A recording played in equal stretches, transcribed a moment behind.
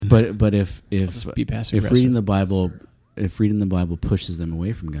But if be passive-aggressive. reading the Bible pushes them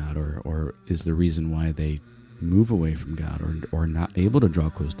away from God, or is the reason why they move away from God, or not able to draw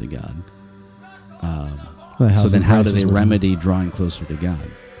close to God, so then how do they remedy drawing closer to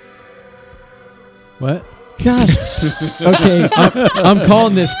God? What? Gosh. Okay, I'm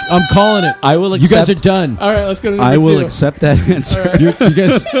calling this. I'm calling it. I will You guys are done. All right, let's go to number I will 2. accept that answer. All right. You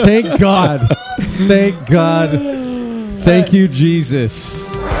guys, thank God. Thank God. Thank you, Jesus.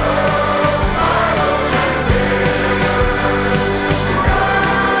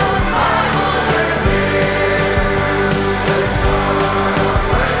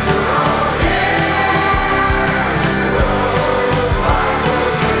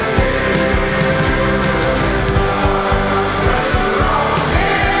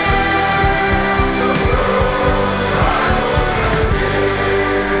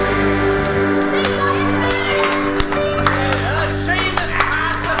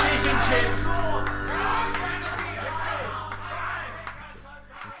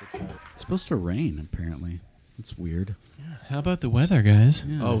 It's supposed to rain, apparently. It's weird. How about the weather, guys?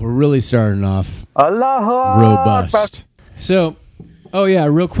 Yeah. Oh, we're really starting off robust. So,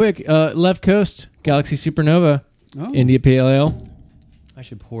 real quick. Left Coast, Galaxy Supernova, India Pale Ale. I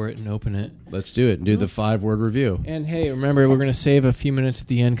should pour it and open it. Let's do it and do the 5-word review. And hey, remember, we're going to save a few minutes at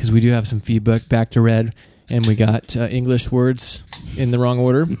the end because we do have some feedback back to Red. And we got English words in the wrong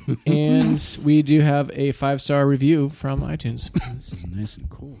order. And we do have a 5-star review from iTunes. This is nice and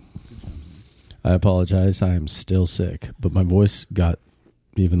cool. I apologize. I am still sick, but my voice got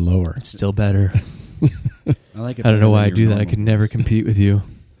even lower. It's still better. I like it. I don't know why I do that. I normal. could never compete with you.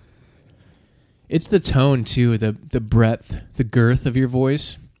 It's the tone, too, the breadth, the girth of your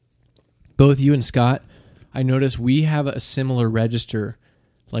voice. Both you and Scott, I notice we have a similar register.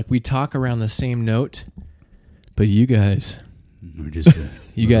 Like, we talk around the same note, but you guys, We're just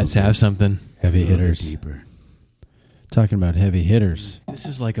you guys have something. Heavy a little bit hitters. deeper. Talking about heavy hitters. This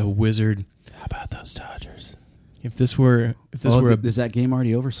is like a wizard. How about those Dodgers? If this were Is that game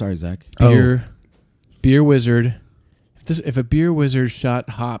already over? Sorry, Zach. beer wizard, if a beer wizard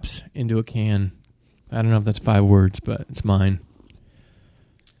shot hops into a can, I don't know if that's 5 words, but it's mine.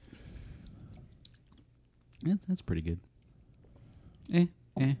 Yeah, that's pretty good.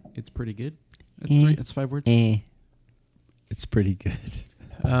 It's pretty good. That's 5 words. It's pretty good.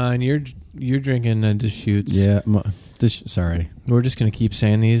 And you're drinking Deschutes. Yeah. Sorry. We're just gonna keep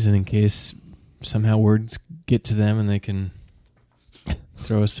saying these, and in case somehow words get to them, and they can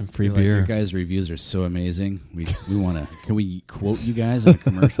throw us some free beer. Your guys' reviews are so amazing. We want to. Can we quote you guys in a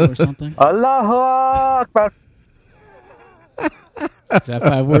commercial or something? Allahu Akbar. Is that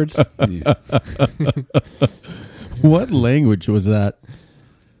 5 words? Yeah. What language was that?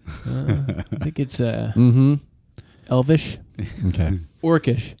 I think it's Mm-hmm. Elvish, Okay.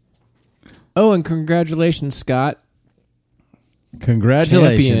 Orcish. Oh, and congratulations, Scott!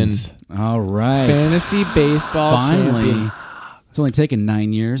 Congratulations. All right. Fantasy baseball Finally. champion. It's only taken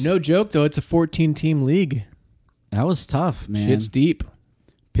 9 years. No joke, though. It's a 14-team league. That was tough, man. Shit's deep.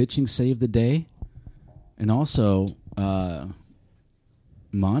 Pitching saved the day. And also,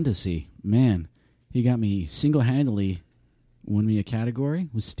 Mondesi. Man, he got me single-handedly, won me a category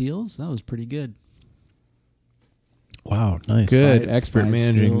with steals. That was pretty good. Wow. Nice. Good. 5 Expert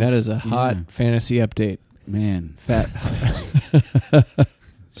managing. steals. That is a hot Yeah. fantasy update. Man. Fat.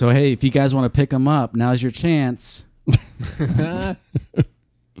 So, hey, if you guys want to pick them up, now's your chance. Oh,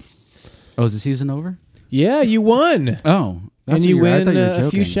 is the season over? Yeah, you won. Oh. And you I win thought you were a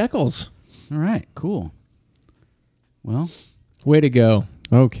few joking. shekels. All right, cool. Well, Way to go.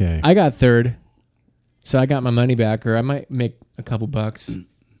 Okay. I got 3rd. So I got my money back, or I might make a couple bucks.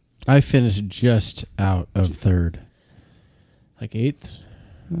 I finished just out of 3rd. Like 8th?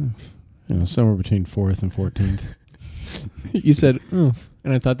 Somewhere between 4th and 14th. You said, oomph.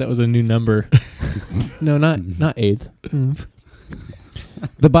 And I thought that was a new number. No, not 8th. Oomph.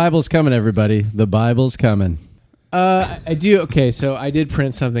 The Bible's coming, everybody. The Bible's coming. I do. Okay, so I did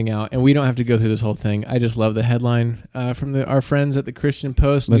print something out, and we don't have to go through this whole thing. I just love the headline from our friends at the Christian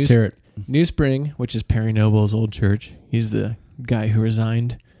Post. Let's hear it. New Spring, which is Perry Noble's old church. He's the guy who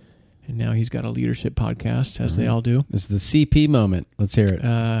resigned, and now he's got a leadership podcast, as they all do, It's the CP moment. Let's hear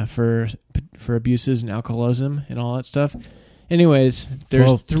it. for abuses and alcoholism and all that stuff. Anyways,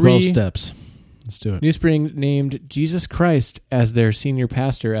 there's 12 steps. Let's do it. New Spring named Jesus Christ as their senior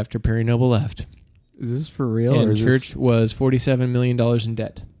pastor after Perry Noble left. is this for real? And church was $47 million in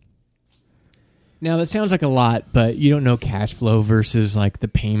debt. Now, that sounds like a lot, but you don't know cash flow versus like the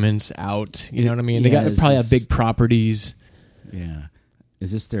payments out. You know what I mean? They Yeah, got probably have big properties. Yeah.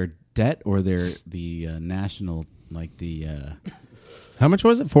 Is this their debt or the national, like the How much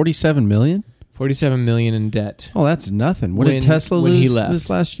was it? 47 million? 47 million in debt. Oh, that's nothing. What When- did Tesla when he lose left. this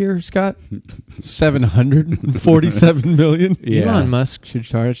last year, Scott? 747 million. Elon Musk should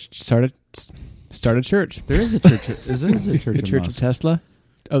start a church. There is a church. Is there a church? The Church of Musk? Tesla.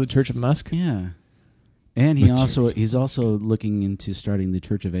 Oh, the Church of Musk. Yeah, and he's also looking into starting the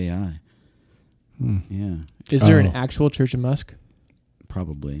Church of AI. Yeah, Is there an Oh. actual Church of Musk?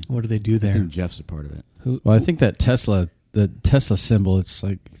 probably. What do they do I there? think Jeff's a part of it. Well, I think that the Tesla symbol, it's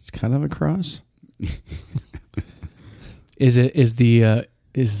kind of a cross. Is the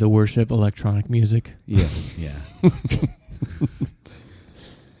worship electronic music? Yeah, yeah.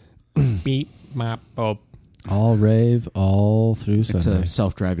 Beep, mop, bob. All rave, all through It's Sunday. a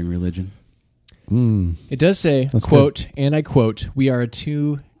self-driving religion. It does say, That's quote, and I quote, "We are a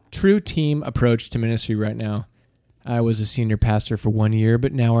true team approach to ministry right now. I was a senior pastor for 1 year,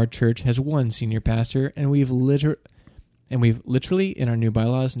 but now our church has one senior pastor, and we've literally in our new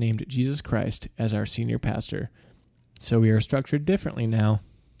bylaws named Jesus Christ as our senior pastor. So we are structured differently now.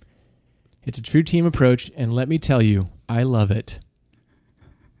 It's a true team approach, and let me tell you, I love it."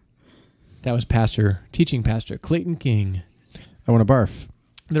 That was teaching pastor Clayton King. I want to barf.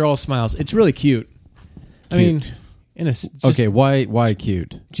 They're all smiles. It's really cute. I mean, Okay, why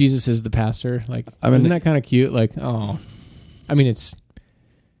cute? Jesus is the pastor. Like, I mean, isn't that kind of cute? Like, oh, I mean,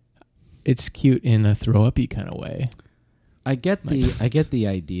 it's cute in a throw-uppy kind of way. I get the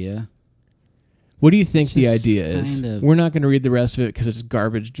idea. What do you think It's the just idea is? kind of- We're not going to read the rest of it because it's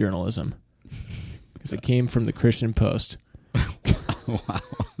garbage journalism. Because it came from the Christian Post.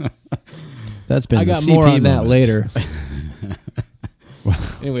 That's been I the got CP more on that moment. later.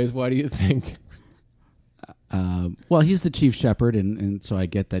 Anyways, why do you think? Well, he's the chief shepherd, and so I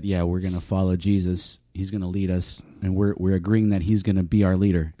get that. Yeah, we're going to follow Jesus. He's going to lead us, and we're agreeing that he's going to be our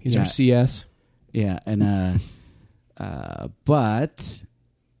leader. He's yeah, from CS. yeah, and but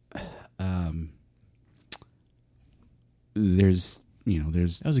there's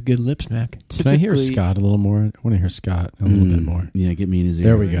That was a good lip smack. Can I hear typically- Scott a little more? I want to hear Scott a little bit more. Yeah, get me in his ear.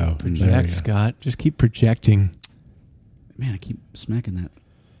 There we go. Project. There we Project, go. Scott. Just keep projecting. Man, I keep smacking that.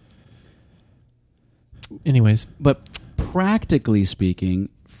 Anyways, But practically speaking,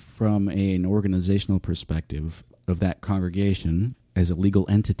 from an organizational perspective of that congregation as a legal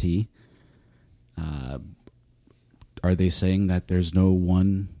entity, are they saying that there's no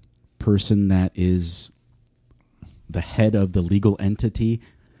one person that is the head of the legal entity?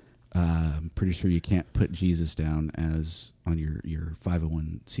 I'm pretty sure you can't put Jesus down as on your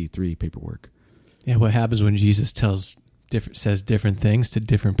 501c3 paperwork. yeah, what happens when Jesus says different things to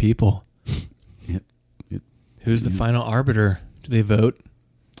different people? Yep. Who's the Yeah. final arbiter? Do they vote?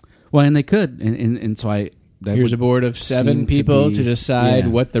 Well, and they could, and so that Here's would a board of seem 7 to people be- to decide yeah.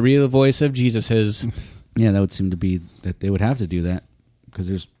 what the real voice of Jesus is. Yeah, that would seem to be that they would have to do that because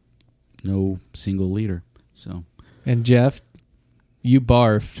there's no single leader. So And Jeff, you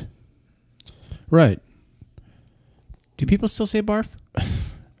barfed. Right. Do people still say barf?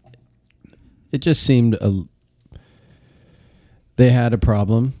 It just seemed they had a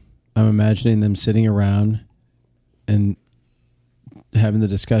problem. I'm imagining them sitting around and having the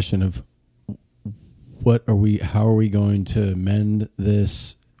discussion of how are we going to mend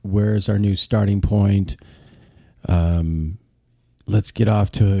this? Where's our new starting point? Let's get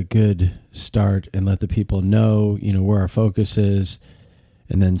off to a good start and let the people know, where our focus is.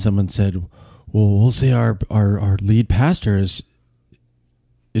 And then someone said, well, we'll say our lead pastor is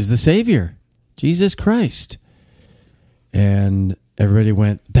the Savior, Jesus Christ. And everybody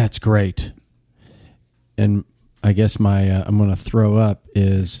went, that's great. And I guess I'm going to throw up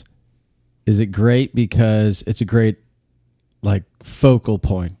is it great because it's a great focal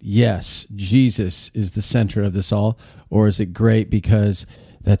point? Yes, Jesus is the center of this all. Or is it great because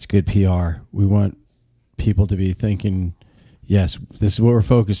that's good PR? We want people to be thinking, yes, this is what we're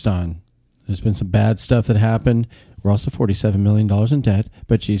focused on. There's been some bad stuff that happened. We're also $47 million in debt,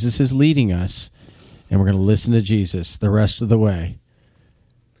 but Jesus is leading us, and we're going to listen to Jesus the rest of the way.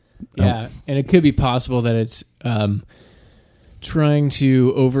 Yeah, and it could be possible that it's trying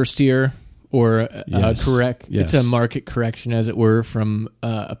to oversteer or Yes. correct. Yes. It's a market correction, as it were, from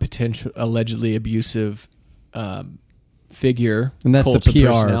a potential allegedly abusive figure. And that's cult the of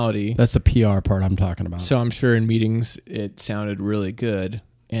PR. personality. That's the PR part I'm talking about. So I'm sure in meetings it sounded really good,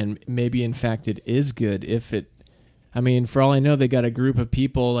 and maybe in fact it is good. For all I know, they got a group of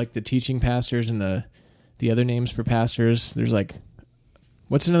people like the teaching pastors and the other names for pastors. There's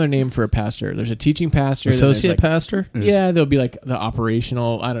what's another name for a pastor? There's a teaching pastor, Associate pastor? Yeah, there'll be the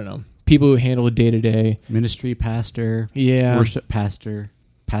operational. I don't know, people who handle the day to day. ministry pastor, Yeah, worship pastor,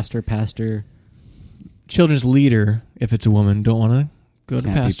 pastor, children's leader. If it's a woman, don't want to go to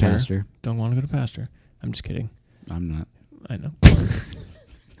Can't be pastor. pastor. Don't want to go to pastor. I'm just kidding. I'm not. I know.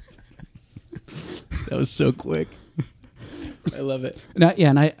 That was so quick. I love it. No, yeah,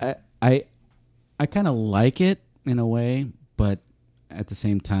 and I kind of like it in a way, but at the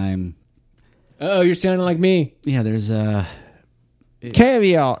same time, Oh, you're sounding like me. yeah, there's a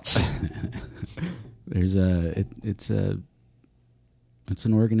Caveats. there's a it's an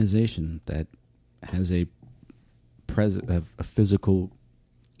organization that has a physical.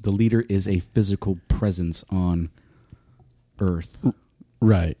 The leader is a physical presence on Earth.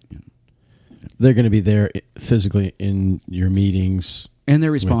 Right. They're going to be there physically in your meetings. And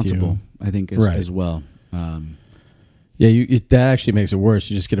they're responsible, I think, Right. as well. Yeah, that actually makes it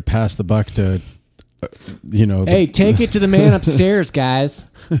worse. You just get to pass the buck to, Hey, take it to the man upstairs, guys.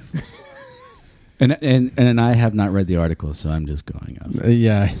 And I have not read the article, so I'm just going off.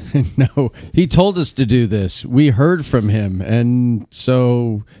 Yeah, no. He told us to do this. We heard from him, and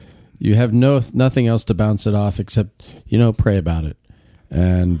so you have nothing else to bounce it off except pray about it.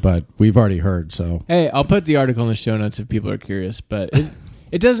 But we've already heard. So Hey, I'll put the article in the show notes if people are curious. But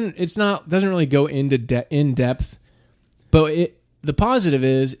it doesn't really go into in depth. But the positive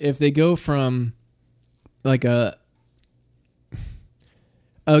is if they go from like a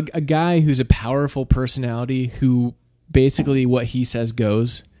guy who's a powerful personality who basically what he says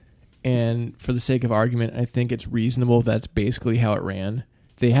goes, and for the sake of argument, I think it's reasonable that's basically how it ran.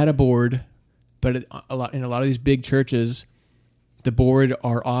 They had a board, but in a lot of these big churches, the board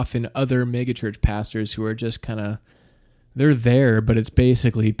are often other megachurch pastors who are just kind of they're there, but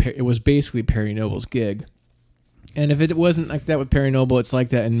it was basically Perry Noble's gig. And if it wasn't like that with Perry Noble, it's like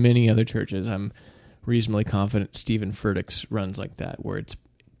that in many other churches. I'm reasonably confident Stephen Furtick's runs like that, where it's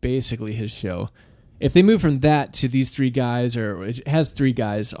basically his show. If they move from that to these three guys, or it has three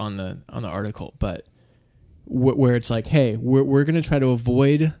guys on the article, but where it's like, hey, we're going to try to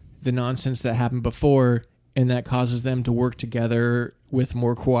avoid the nonsense that happened before, and that causes them to work together with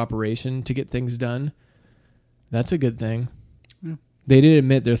more cooperation to get things done. That's a good thing. Yeah. They did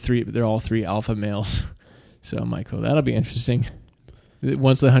admit they're all three alpha males. So, Michael, that'll be interesting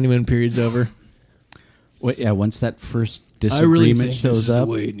once the honeymoon period's over. Well, yeah, once that first disagreement shows up,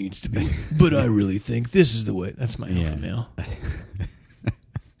 the way it needs to be. But I really think this is the way. That's my alpha male.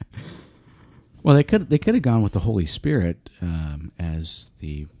 Well, they could have gone with the Holy Spirit as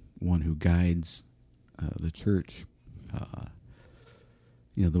the one who guides the church.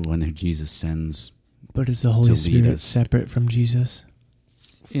 The one who Jesus sends. But is the Holy Spirit separate from Jesus?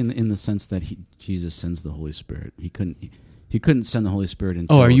 In the sense that Jesus sends the Holy Spirit. He couldn't send the Holy Spirit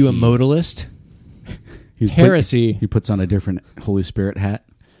until. Oh, are you a modalist? Heresy. He puts on a different Holy Spirit hat.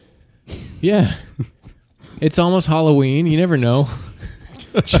 Yeah. It's almost Halloween. You never know.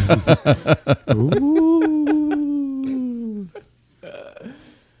 Ooh.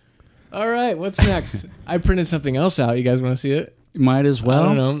 All right, what's next? I printed something else out. You guys want to see it? Might as well. I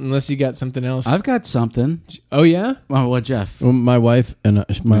don't know, unless you got something else. I've got something. Oh, yeah? Oh, what, Jeff? well, my wife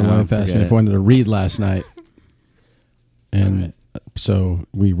asked me if I wanted to read last night, and so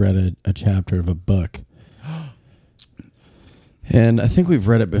we read a chapter of a book. And I think we've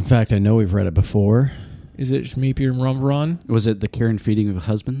read it. In fact, I know we've read it before. Is it Shmeepi and Rumron? Was it The Care and Feeding of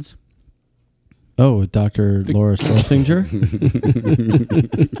Husbands? Oh, Dr. Laura Schlesinger?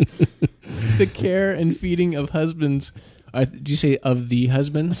 The Care and Feeding of Husbands. Did you say of the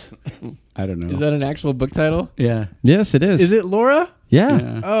husbands? I don't know. Is that an actual book title? Yeah. Yes, it is. Is it Laura?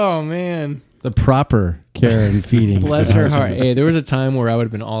 Yeah. Oh, man. The proper care and feeding. Bless of her husbands. heart. Hey, there was a time where I would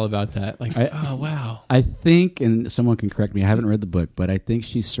have been all about that. Like, oh, wow. I think, and someone can correct me, I haven't read the book, but I think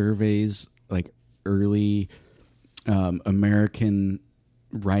she surveys like early American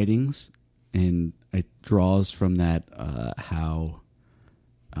writings, and it draws from that how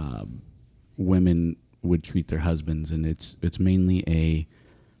women would treat their husbands, and it's mainly a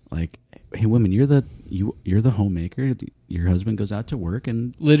like, hey, women, you're the homemaker. Your husband goes out to work,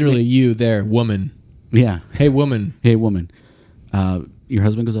 and Literally, you there, woman. yeah, Hey, woman. hey, woman, your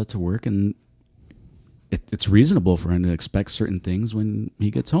husband goes out to work, and it's reasonable for him to expect certain things when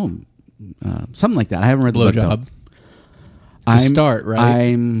he gets home. Something like that. I haven't read the book. Blowjob. To start, right?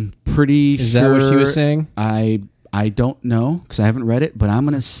 I'm pretty sure. Is that what she was saying? I don't know because I haven't read it, but I'm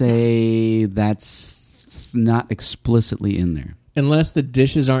going to say that's not explicitly in there. Unless the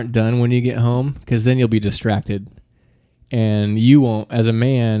dishes aren't done when you get home, because then you'll be distracted. And you won't, as a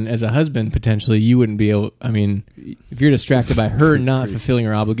man, as a husband, potentially, you wouldn't be able... I mean, if you're distracted by her not fulfilling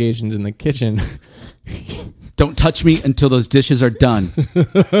her obligations in the kitchen... Don't touch me until those dishes are done.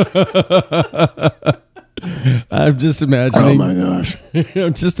 I'm just imagining... Oh, my gosh.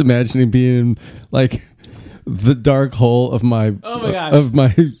 I'm just imagining being like the dark hole of my gosh. of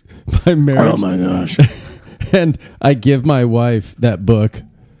my marriage. Oh my gosh. And I give my wife that book,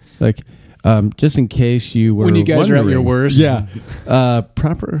 like, just in case you were When you guys are at your wondering. worst. Yeah,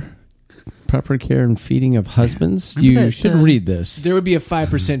 proper care and feeding of husbands. Remember You that, should read this. There would be a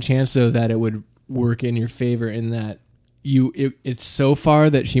 5% chance though that it would work in your favor in that it's so far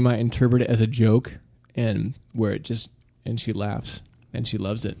that she might interpret it as a joke and where it just and she laughs and she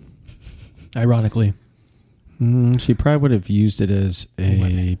loves it. Ironically, She probably would have used it as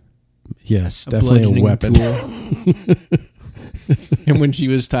a yes, a definitely a weapon. tool. And when she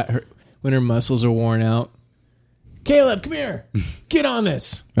was when her muscles are worn out, Caleb, come here, get on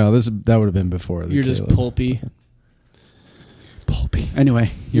this. Oh, that would have been before. You're just Caleb. pulpy.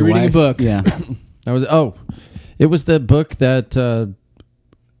 Anyway, You're reading a wife- book. Yeah. It was the book that that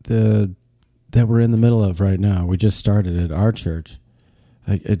we're in the middle of right now. We just started at our church.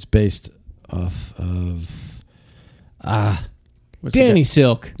 It's based off of what's the Danny guy-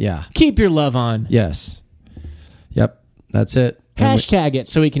 Silk, Yeah. keep your love on. Yes. Yep. That's it. And Hashtag it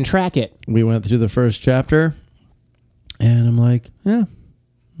so we can track it. we went through the first chapter, and I'm like, yeah.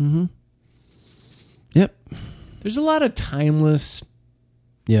 Mm-hmm. Yep. There's a lot of timeless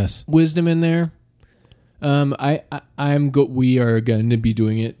Yes. wisdom in there. We are going to be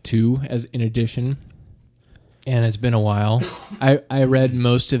doing it too, as in addition, and it's been a while. I read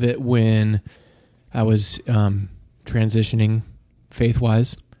most of it when I was transitioning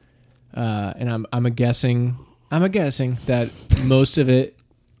faith-wise, and I'm guessing that most of it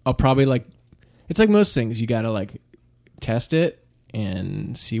I'll probably it's like most things, you got to test it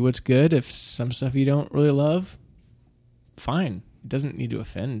and see what's good. If some stuff you don't really love, fine. It doesn't need to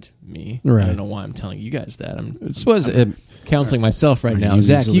offend me. Right. I don't know why I'm telling you guys that. I'm counseling myself right Are now. you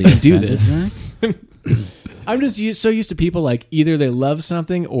Zach, you easily can do offended, this. Zach? I'm just so used to people either they love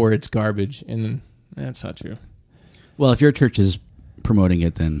something or it's garbage, and that's not true. Well, if your church is promoting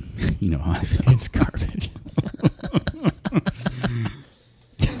it, then you know how I feel. It's garbage.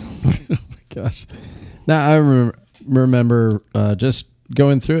 Gosh. Now I remember just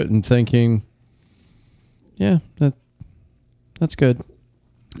going through it and thinking, yeah, that's good.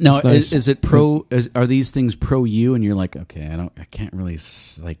 Now, It's nice. is it are these things pro you? And you're like, okay, I can't really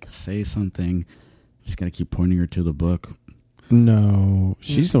say something. Just gotta keep pointing her to the book. No,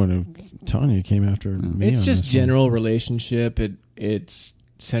 she's the one who Tanya came after me. It's on just this general relationship. It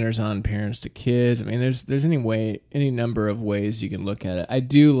centers on parents to kids. I mean, there's any number of ways you can look at it. I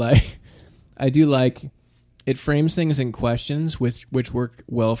do like it frames things in questions which work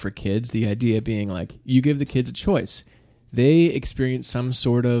well for kids. The idea being you give the kids a choice. They experience some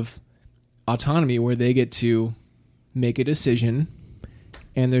sort of autonomy where they get to make a decision,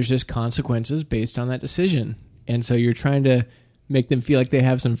 and there's just consequences based on that decision. And so you're trying to make them feel like they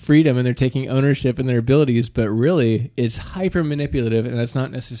have some freedom and they're taking ownership in their abilities, but really it's hyper manipulative, and that's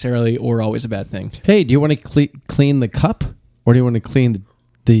not necessarily or always a bad thing. one. Hey, do you want to clean the cup, or do you want to clean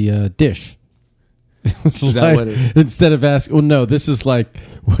the dish? It's Is that what it- instead of asking, well, no, this is like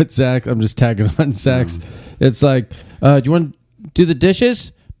what Zach. I'm just tagging on Zach's. It's like, do you want to do the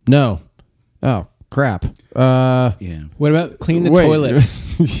dishes? No. Oh crap. Yeah. What about clean the Wait.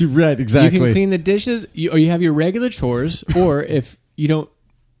 toilets? You're right, exactly. You can clean the dishes, or you have your regular chores, or if you don't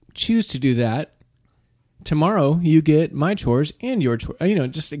choose to do that, tomorrow you get my chores and your chores.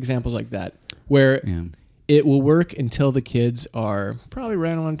 Just examples like that, where Yeah. it will work until the kids are probably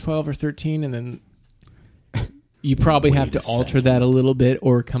right around 12 or 13, and then you probably have to alter that a little bit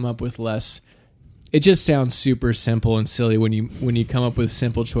or come up with less. It just sounds super simple and silly when you come up with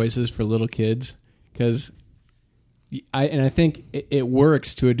simple choices for little kids, because I think it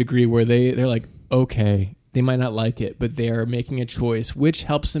works to a degree where they're like, okay, they might not like it, but they are making a choice, which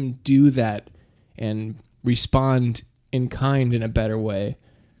helps them do that and respond in kind in a better way.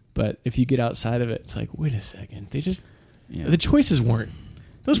 But if you get outside of it, it's like, wait a second, the choices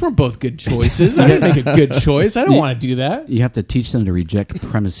those weren't both good choices. I didn't make a good choice. I don't want to do that. You have to teach them to reject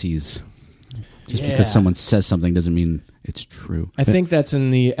premises. Just because someone says something doesn't mean it's true. I think that's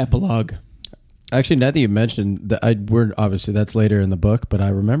in the epilogue. Actually, now that you mentioned that, we're obviously that's later in the book, but I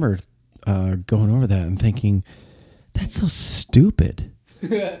remember going over that and thinking, that's so stupid.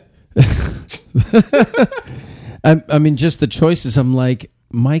 I mean, just the choices. I'm like,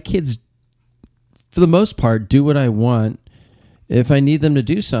 my kids, for the most part, do what I want. If I need them to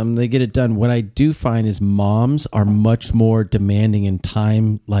do something, they get it done. What I do find is moms are much more demanding in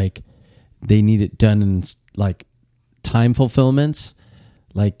time. Like, they need it done in time fulfillments.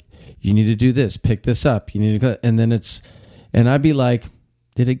 Like, you need to do this, pick this up. You need to, and then and I'd be like,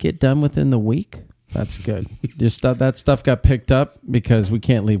 did it get done within the week? That's good. That stuff got picked up because we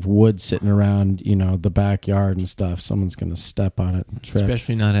can't leave wood sitting around, the backyard and stuff. Someone's going to step on it and trip.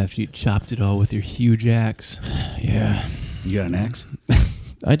 Especially not after you chopped it all with your huge axe. Yeah. You got an axe?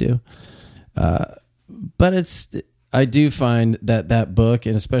 I do. But I do find that book,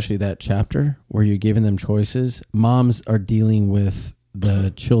 and especially that chapter where you're giving them choices, moms are dealing with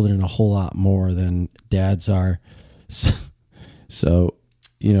the children a whole lot more than dads are. So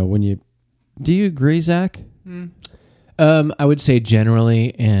do you agree, Zach? I would say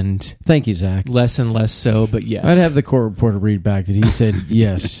generally, and Thank you, Zach. less and less so, but yes. I'd have the court reporter read back that he said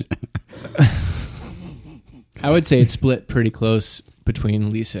yes. I would say it's split pretty close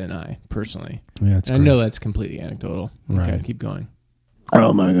between Lisa and I, personally. Yeah, that's And I know that's completely anecdotal. Okay, Right. keep going.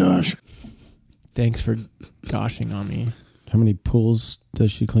 Oh my gosh. Thanks for goshing on me. How many pools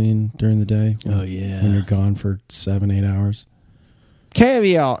does she clean during the day Oh, yeah. when you're gone for 7-8 hours?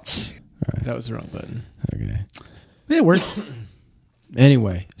 Caveats. That was the wrong button. Okay. It works.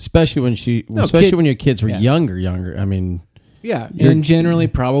 Anyway, especially when when your kids were Yeah. younger. I mean, Yeah, You're- and generally,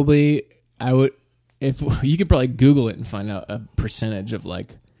 probably, I would, if you could probably Google it and find out a percentage of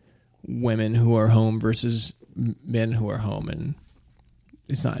like women who are home versus men who are home, and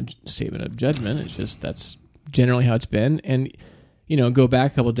it's not a statement of judgment. It's just that's generally how it's been, and go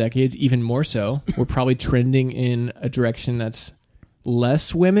back a couple decades, even more so. We're probably trending in a direction that's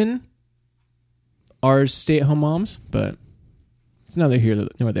less women are stay-at-home moms, but it's neither here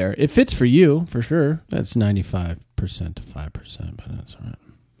nor there. It fits for you for sure. that's 95% to 5%, but that's all right.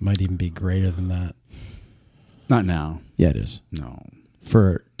 Might even be greater than that. Not now. Yeah, it is. No.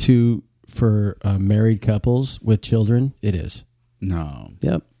 For married couples with children, it is. No.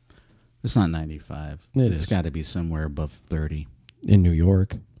 Yep. It's not 95. It's got to be somewhere above 30. In New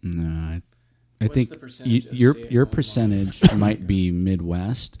York. No, I What's think the percentage of your stay-at-home percentage might be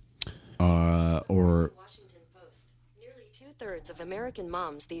Midwest, or Washington Post. Nearly 2/3 of American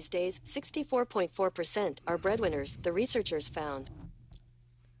moms these days, 64.4%, are breadwinners, the researchers found.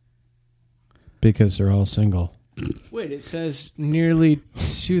 Because they're all single. Wait, it says nearly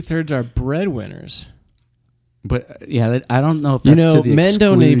 2/3 are breadwinners. but I don't know if that's to the men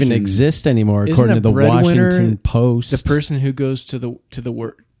don't even exclusion. exist anymore, Isn't according a to the breadwinner Washington Post. The person who goes to the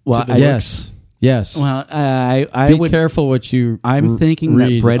work. Well, to the I- Yes. Yes. Well, I Be would. careful what you. I'm thinking that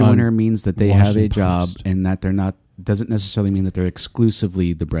read breadwinner on means that they have a Washington job, Post. and that they're not. Doesn't necessarily mean that they're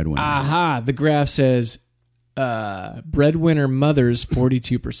exclusively the breadwinner. Aha! The graph says breadwinner mothers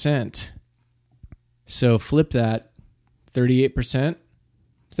 42%. So flip that, 38%.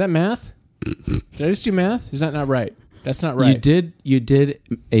 Is that math? Did I just do math? Is that not right? That's not right. You did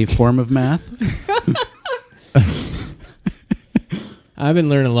a form of math. I've been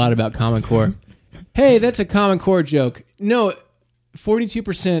learning a lot about Common Core. Hey, that's a Common Core joke. No,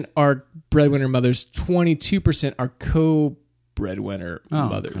 42% are breadwinner mothers. 22% are co-breadwinner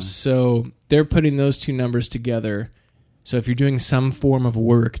mothers. okay. So they're putting those two numbers together. So if you're doing some form of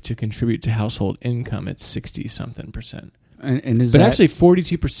work to contribute to household income, it's 60-something%. And is But that, actually,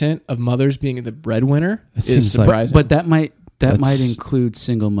 42% of mothers being the breadwinner That is seems like- surprising. but that might That's- include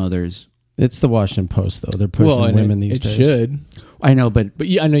single mothers. It's the Washington Post, though. They're pushing and women these it days. should. I know, but But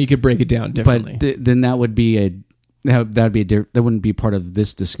yeah, I know you could break it down differently. then that would be that wouldn't be part of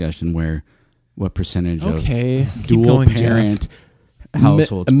this discussion where what percentage Okay, of keep dual going, Jeff. parent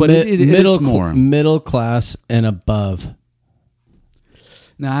households, but it middle is more. middle class and above.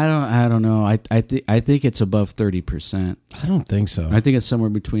 No, I don't know. I think it's above 30%. I don't think so. I think it's somewhere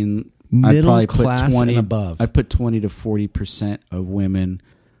between. Middle I'd probably class put 20 and above. I'd put 20 to 40% of women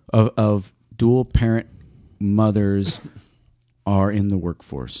of dual parent mothers are in the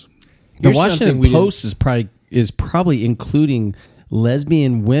workforce. The Here's something Washington we didn't- Post is probably including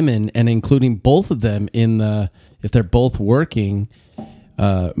lesbian women and including both of them in the if they're both working,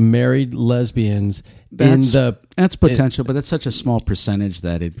 married lesbians That's in the. That's potential, but that's such a small percentage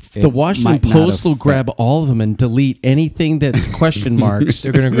that it The Washington might not Post will affect- grab all of them and delete anything that's question marks.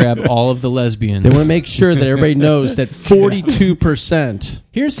 They're going to grab all of the lesbians. They want to make sure that everybody knows that 42%.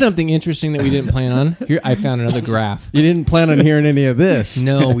 Here's something interesting that we didn't plan on. Here, I found another graph. You didn't plan on hearing any of this.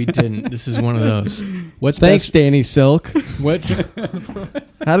 No, we didn't. This is one of those. What's Thanks, best? Danny Silk. What's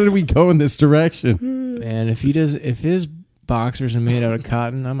How did we go in this direction? man? If his boxers are made out of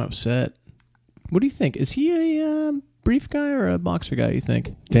cotton, I'm upset. What do you think? Is he a brief guy or a boxer guy? You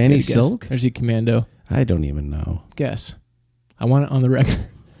think Danny Take a guess. Silk? Or is he commando? I don't even know. Guess. I want it on the record.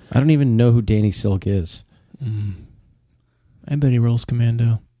 I don't even know who Danny Silk is. I bet he rolls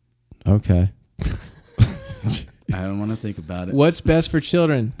commando. Okay. I don't want to think about it. What's best for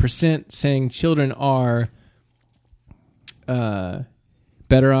children? Percent saying children are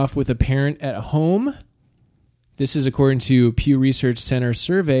better off with a parent at home. This is according to Pew Research Center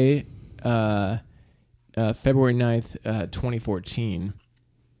survey, February 9th, 2014.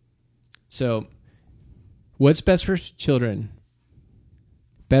 So, what's best for children?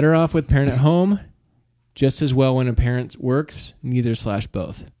 Better off with parent at home, just as well when a parent works,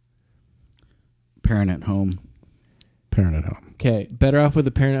 neither/both. Parent at home. Parent at home. Okay, better off with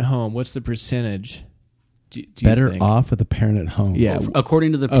a parent at home. What's the percentage? Do you Better think? off with a parent at home. Yeah,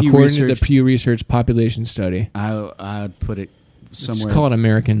 According to the Pew according Research, to the Pew Research population study. I'd put it Let's call it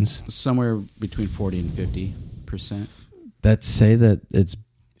Americans. somewhere between 40 and 50%. That say that it's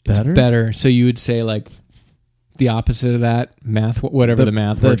better. It's better. So you would say like the opposite of that, math, whatever the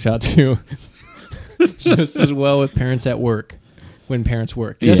math works out to. Just as well with parents at work when parents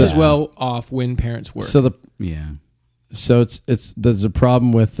work. Just as well off when parents work. So Yeah. it's there's a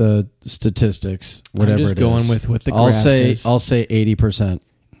problem with the statistics. Whatever I'm just it going is. with what the I'll graph say says. I'll say 80%.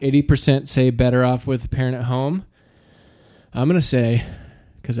 80% say better off with a parent at home. I'm going to say,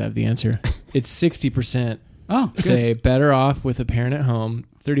 because I have the answer, it's 60% Oh, say better off with a parent at home.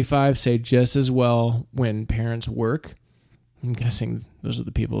 35 say just as well when parents work. I'm guessing those are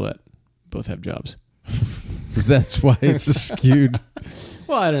the people that both have jobs. That's why it's skewed.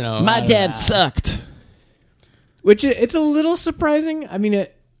 Well, I don't know. Sucked. Which it's a little surprising. I mean,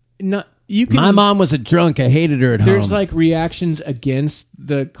 you can. My mom was a drunk. I hated her at home. There's like reactions against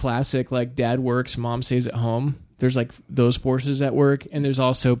the classic, like dad works, mom stays at home. There's like those forces at work, and there's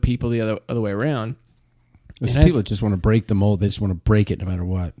also people the other way around. There's And people that just want to break the mold. They just want to break it no matter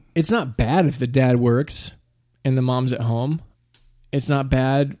what. It's not bad if the dad works and the mom's at home. It's not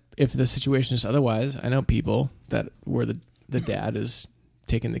bad if the situation is otherwise. I know people that where the dad is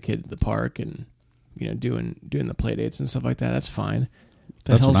taking the kid to the park and doing the play dates and stuff like that. That's fine.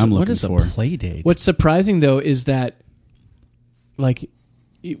 That's what I'm looking What is for. a play date? What's surprising though is that like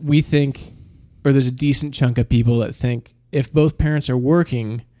we think, or there's a decent chunk of people that think if both parents are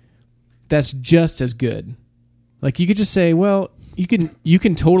working, that's just as good. Like you could just say, well, you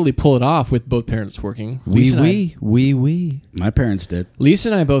can totally pull it off with both parents working. We. My parents did. Lisa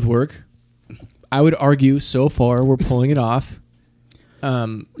and I both work. I would argue so far we're pulling it off.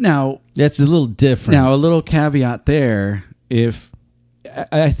 Now, That's a little different. a little caveat there. If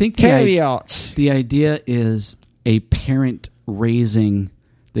I think caveats. the idea is a parent raising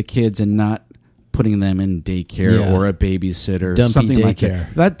the kids and not putting them in daycare Yeah. or a babysitter, Dumpy something like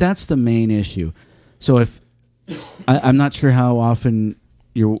daycare. that. That's the main issue. So if I'm not sure how often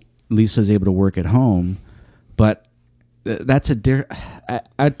your Lisa's able to work at home, but that's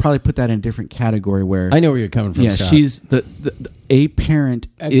I'd probably put that in a different category where I know where you're coming from. yeah, Scott. she's a parent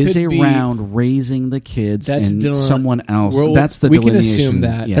That is could be- around raising the kids and someone else. Well, That's the we can delineation. assume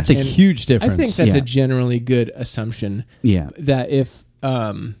that. Yeah. That's a And huge difference. I think that's Yeah. a generally good assumption. Yeah. That if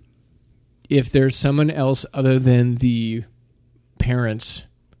there's someone else other than the parents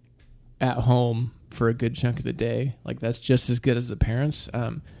at home for a good chunk of the day, like that's just as good as the parents.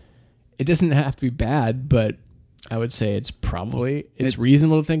 It doesn't have to be bad, but I would say it's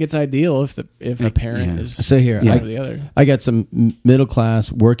reasonable to think it's ideal if a parent yeah. is So here, one or the other. I got some middle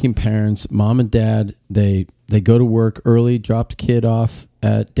class working parents, mom and dad. They go to work early, drop the kid off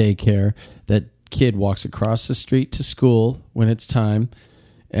at daycare. That kid walks across the street to school when it's time,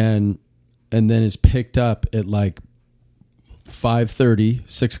 and then is picked up at like 5:30,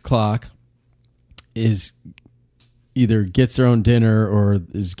 6 o'clock. Is either gets their own dinner or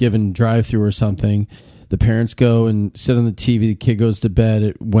is given drive-through or something. The parents go and sit on the TV. The kid goes to bed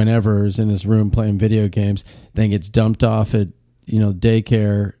at whenever is in his room playing video games. Then gets dumped off at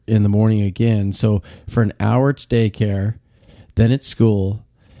daycare in the morning again. So for an hour it's daycare, then it's school,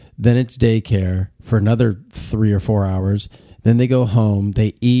 then it's daycare for another 3 or 4 hours. Then they go home,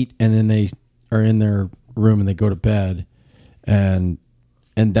 they eat, and then they are in their room and they go to bed. And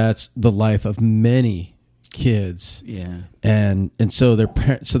that's the life of many kids. Yeah. And so the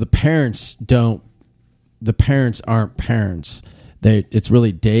parents aren't parents. It's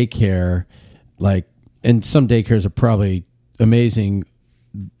really daycare, like, and some daycares are probably amazing,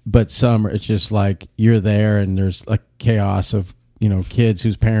 but some it's just like you're there and there's like chaos of kids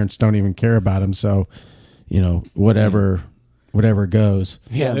whose parents don't even care about them. So whatever goes.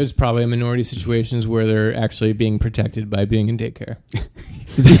 Yeah, there's probably a minority situations where they're actually being protected by being in daycare.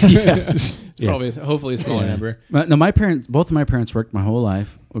 It's probably hopefully a smaller number. No, both of my parents worked my whole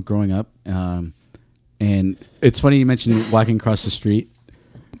life growing up. And it's funny you mentioned walking across the street.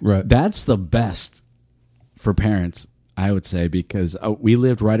 Right. That's the best for parents, I would say, because we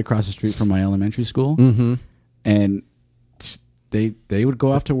lived right across the street from my elementary school. Mm-hmm. And they would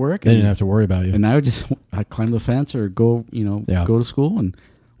go off to work. They didn't have to worry about you. And I'd climb the fence or go, Yeah. go to school and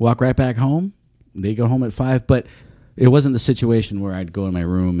walk right back home. They go home at 5, but it wasn't the situation where I'd go in my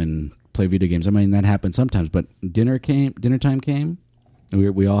room and play video games. I mean, that happened sometimes, but dinner time came,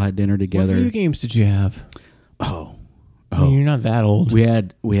 and we all had dinner What together. video games did you have? Oh, I mean, you're not that old. I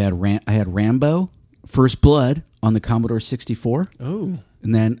had Rambo, First Blood on the Commodore 64, Oh,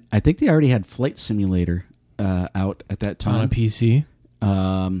 and then I think they already had Flight Simulator out at that time. on a PC.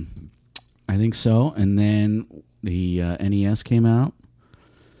 I think so. And then the NES came out.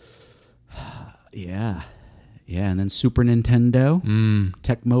 Yeah. And then Super Nintendo,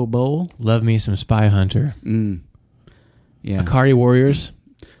 Tecmo Bowl. Love me some Spy Hunter. Yeah. Akari Warriors.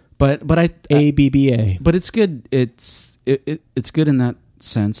 But ABBA. But it's good. It's good in that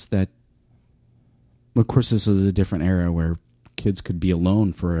sense that, of course, this is a different era where kids could be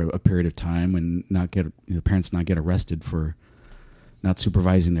alone for a period of time and not get parents not get arrested for not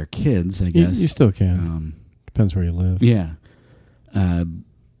supervising their kids. I guess You still can. Depends where you live. Yeah.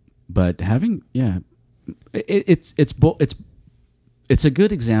 But having it's a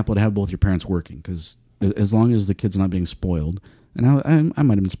good example to have both your parents working, because as long as the kid's not being spoiled, and I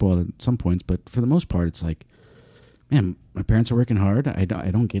might have been spoiled at some points, but for the most part, it's like, man, my parents are working hard. I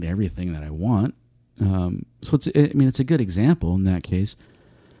don't get everything that I want. So it's a good example in that case.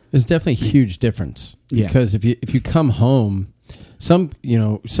 There's definitely a huge difference. Yeah. Because if you come home, some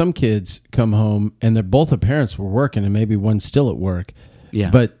kids come home and both the parents were working and maybe one's still at work. Yeah.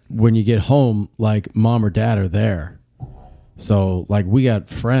 But when you get home, like mom or dad are there. So like we got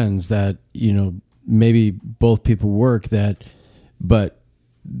friends that, maybe both people work but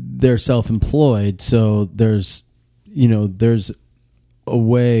they're self-employed. So there's a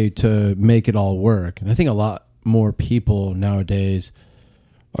way to make it all work. And I think a lot more people nowadays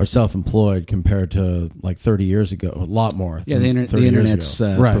are self-employed compared to like 30 years ago. A lot more. Yeah, than the 30 years internet's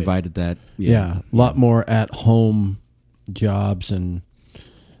ago. Right. provided that. Yeah, a lot more at-home jobs, and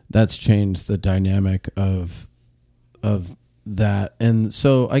that's changed the dynamic of that. And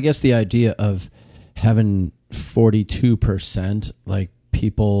so I guess the idea of having 42%, like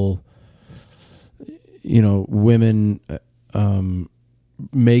people, women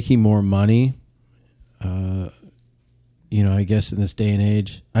making more money, I guess in this day and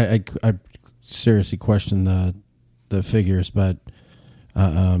age, I seriously question the figures, but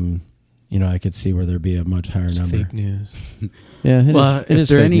I could see where there'd be a much higher number. Fake news. Yeah, Well, it is if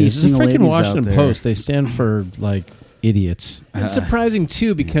there are fake any news. It's the single freaking ladies out Washington there- Post. They stand for like idiots. It's surprising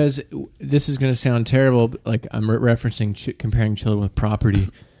too, because this is going to sound terrible, but like I'm referencing comparing children with property,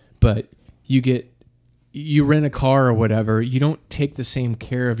 but you rent a car or whatever, you don't take the same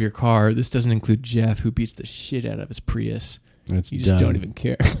care of your car. This doesn't include Jeff, who beats the shit out of his Prius. It's You just don't even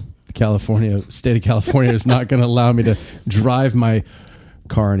care. State of California is not going to allow me to drive my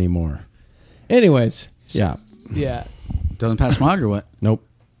car anymore. Anyways, Yeah. yeah. Doesn't pass smog or what? Nope.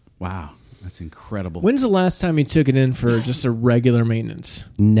 Wow, that's incredible. When's the last time you took it in for just a regular maintenance?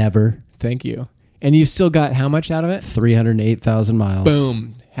 Never. Thank you. And you still got how much out of it? 308,000 miles.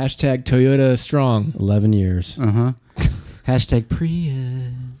 Boom. Hashtag Toyota strong. 11 years. Hashtag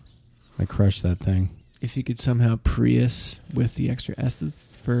Prius. I crushed that thing. If you could somehow Prius with the extra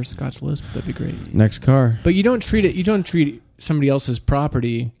S's for Scotch Lisp, that'd be great. Next car. But you don't treat somebody else's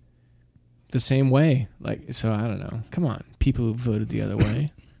property the same way. Like, so I don't know. Come on, people who voted the other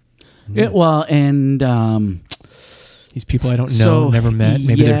way. These people I don't know, never met.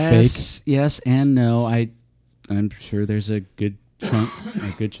 Maybe they're fake. Yes and no. I'm sure there's a good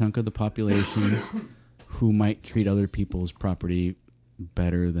chunk of the population who might treat other people's property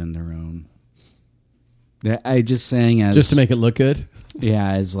better than their own. I just saying as Just to make it look good?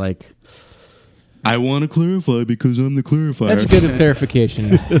 yeah, as like I want to clarify because I'm the clarifier. That's a good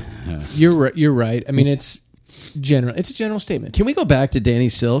clarification. You're right. I mean, it's a general statement. Can we go back to Danny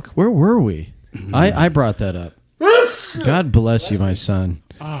Silk? Where were we? I brought that up. God bless you, my son.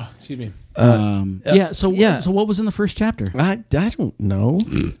 Excuse me. So what was in the first chapter? I don't know.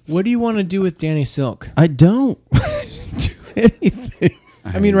 What do you want to do with Danny Silk? I don't do anything.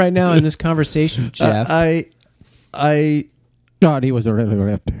 I mean, right now in this conversation, Jeff. I God, he was a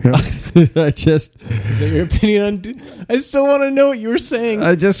really just is that your opinion on? I still want to know what you were saying.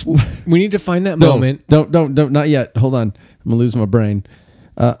 We need to find that moment. Don't, not yet. Hold on. I'm gonna lose my brain.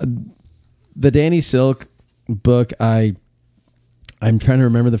 The Danny Silk book. I'm trying to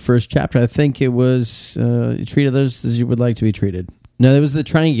remember the first chapter. I think it was treat others as you would like to be treated. No, it was the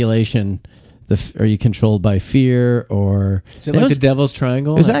triangulation. Are you controlled by fear, or Is it like the Devil's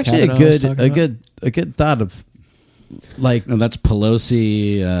Triangle? It was that actually Kavanaugh was talking about? a good thought of like No, that's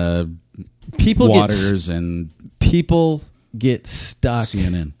Pelosi, people Waters, and people get stuck.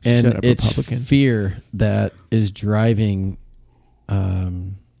 CNN. And Shut up, it's Republican. fear that is driving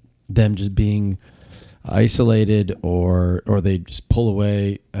them just being isolated, or they just pull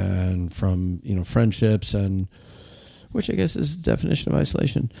away and from friendships, and which I guess is the definition of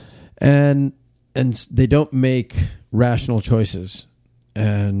isolation, and they don't make rational choices.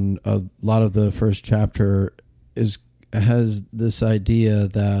 And a lot of the first chapter has this idea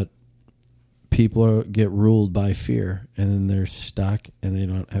that people get ruled by fear, and then they're stuck, and they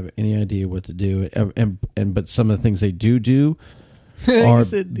don't have any idea what to do. And but some of the things they do are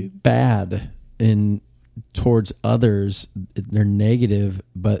bad towards others. They're negative,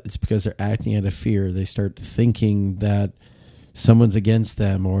 but it's because they're acting out of fear. They start thinking that someone's against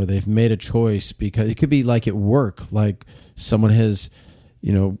them, or they've made a choice, because it could be like at work, like someone has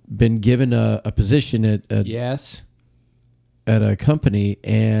been given a position at Yes. at a company,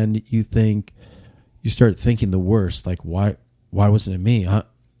 and you start thinking the worst, like why wasn't it me? I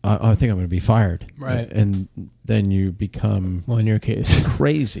think I'm going to be fired, Right. And then you become Well, in your case.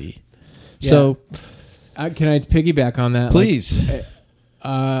 crazy. Yeah. So Can I piggyback on that? please,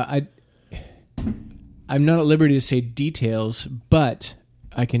 I'm not at liberty to say details, but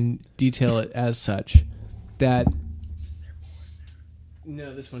I can detail it as such. That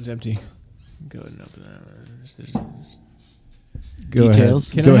no, this one's empty. Go ahead and open that. go Details?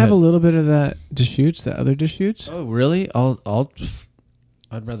 ahead. Can Go I have ahead. a little bit of that Deschutes, the other Deschutes? Oh, really?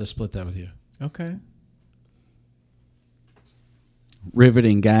 I'd rather split that with you. Okay.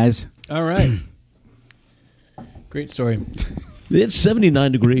 Riveting, guys. All right. Great story. It's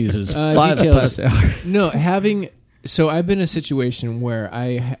 79 degrees. It's Details. No, so I've been in a situation where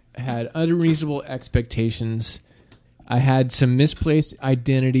I had unreasonable expectations. I had some misplaced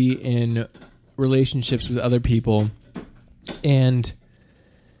identity in relationships with other people, and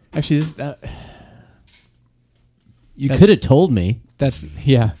actually, You could have told me. that's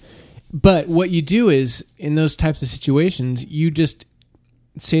yeah. But what you do is, in those types of situations, you just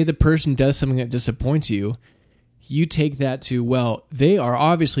say the person does something that disappoints you. You take that to, well, they are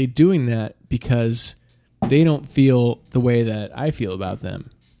obviously doing that because they don't feel the way that I feel about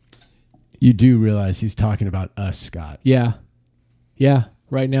them. You do realize he's talking about us, Scott. Yeah. Yeah.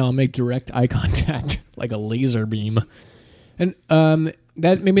 Right now I'll make direct eye contact like a laser beam. And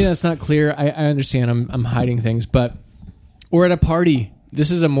that maybe that's not clear. I understand I'm hiding things, but or at a party. This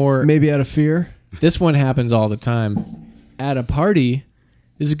is a more Maybe out of fear. this one happens all the time. At a party,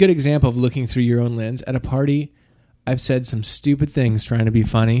 this is a good example of looking through your own lens. At a party, I've said some stupid things trying to be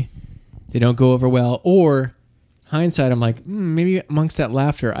funny. They don't go over well. Or hindsight, I'm like, maybe amongst that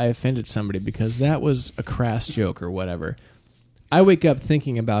laughter, I offended somebody because that was a crass joke or whatever. I wake up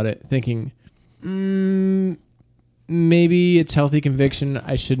thinking about it, thinking, maybe it's healthy conviction.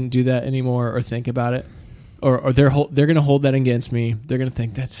 I shouldn't do that anymore or think about it. Or they're going to hold that against me. They're going to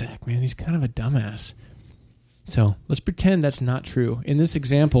think, that's Zach, man. He's kind of a dumbass. So let's pretend that's not true. In this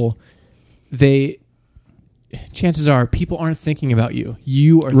example, chances are people aren't thinking about you.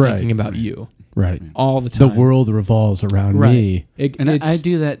 You are Right. thinking about you Right. all the The time. world revolves around Right. me. And I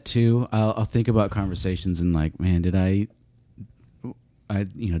do that too. I'll think about conversations and like, man, did I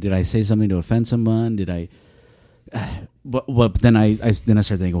say something to offend someone? Did I? But then I start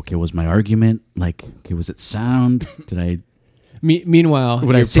thinking, okay, was my argument like, okay, was it sound? Did I? Meanwhile,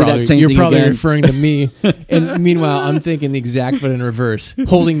 Would I you're say that probably, same you're thing probably again? referring to me. And meanwhile, I'm thinking the exact but in reverse,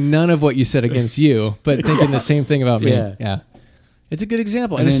 holding none of what you said against you, but thinking the same thing about me. Yeah. It's a good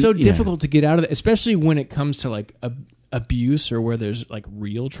example. And And it's then, so yeah. difficult to get out of it, especially when it comes to like abuse or where there's like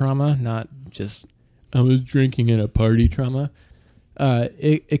real trauma, not just I was drinking at a party trauma.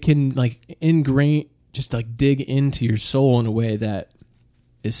 It can like ingrain, just like dig into your soul in a way that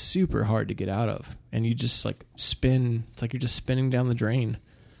is super hard to get out of. And you just like spin. It's like you're just spinning down the drain.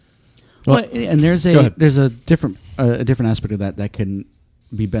 Well, and there's go ahead. a different aspect of that can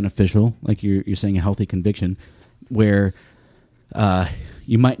be beneficial, like you're saying, a healthy conviction, where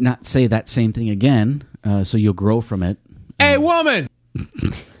you might not say that same thing again, so you'll grow from it. Hey, woman!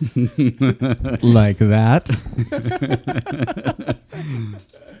 Like that.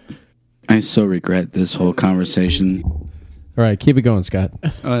 I so regret this whole conversation. All right, keep it going, Scott.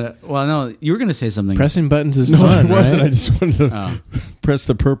 Well, no, you were going to say something. Pressing buttons is No, fun, it wasn't. right? I just wanted to Oh. press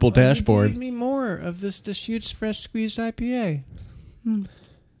the purple Give dashboard. me more of this Deschutes Fresh Squeezed IPA.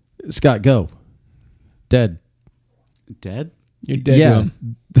 Scott, go. Dead. Dead? You're dead Yeah.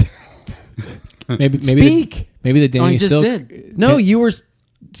 to him. maybe Speak. Maybe the Danny Oh, I just Silk. did. No, you were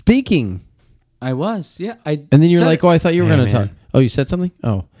speaking. I was. Yeah. And then you're said like, it. oh, I thought you were Yeah, going to man. talk. Oh, you said something?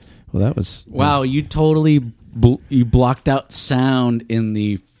 Oh, well, that was... Wow, you totally you blocked out sound in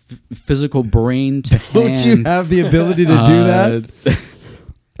the physical brain to Don't hand. you have the ability to do that?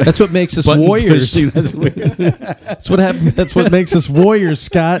 That's what makes us button warriors. pushing, that's weird. That's what happened. That's what makes us warriors,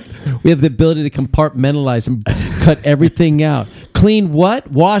 Scott. We have the ability to compartmentalize and cut everything out. Clean what?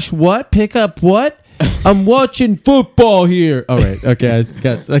 Wash what? Pick up what? I'm watching football here. All right. Okay.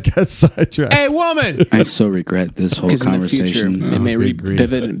 I got sidetracked. Hey, woman! I so regret this whole Because in the future, conversation. it may reap good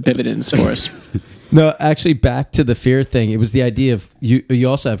grief. dividends for us. No, actually, back to the fear thing. It was the idea of you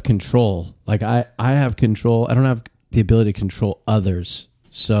also have control. Like I have control. I don't have the ability to control others.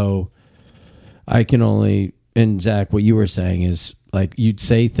 So I can only, and Zach, what you were saying is like you'd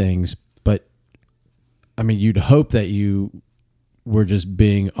say things, but I mean, you'd hope that you were just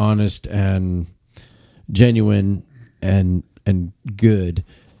being honest and genuine and good.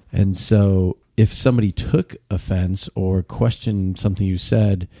 And so if somebody took offense or questioned something you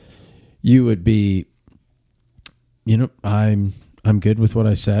said, you would be, I'm good with what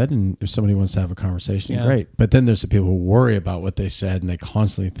I said, and if somebody wants to have a conversation, Yeah. great. But then there's the people who worry about what they said, and they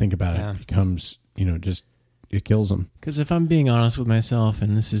constantly think about Yeah. it. It becomes, just it kills them. Because if I'm being honest with myself,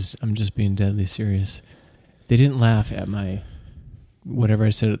 and I'm just being deadly serious, they didn't laugh at whatever I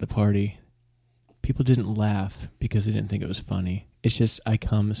said at the party. People didn't laugh because they didn't think it was funny. It's just I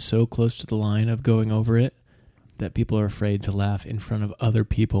come so close to the line of going over it that people are afraid to laugh in front of other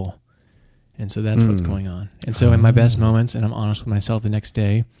people. And so that's what's going on. And so in my best moments, and I'm honest with myself the next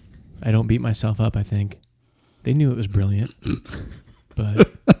day, I don't beat myself up, I think. They knew it was brilliant. But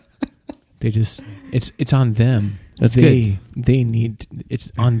they just, it's on them. That's good.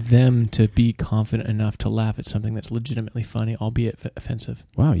 It's on them to be confident enough to laugh at something that's legitimately funny, albeit offensive.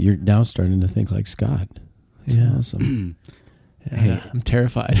 Wow, you're now starting to think like Scott. That's Yeah. awesome. Hey, I'm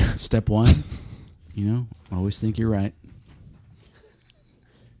terrified. Step one, always think you're right.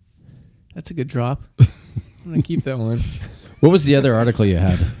 That's a good drop. I'm going to keep that one. What was the other article you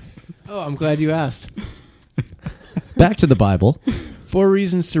had? Oh, I'm glad you asked. Back to the Bible. 4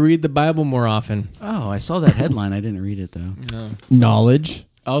 reasons to read the Bible more often. Oh, I saw that headline. I didn't read it though. No. Knowledge.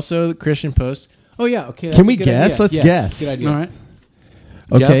 Also, the Christian Post. Oh, yeah. Okay. That's Can a we good guess? idea. Let's Yes, guess. Good idea. All right.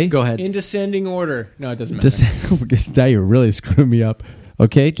 Okay. Jeff, go ahead. In descending order. No, it doesn't matter. Just, now you're really screwing me up.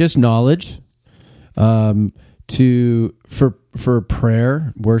 Okay, just knowledge. For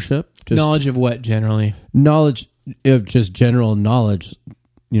prayer, worship. Just Knowledge of what, generally? knowledge of just general knowledge.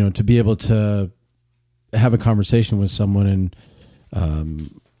 To be able to have a conversation with someone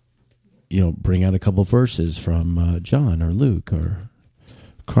and bring out a couple verses from John or Luke or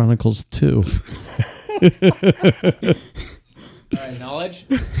Chronicles 2. All right, knowledge.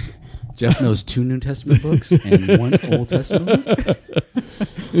 Jeff knows 2 New Testament books and 1 Old Testament book.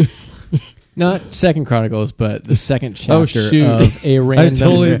 Not Second Chronicles, but the second Oh, chapter shoot. of a I random...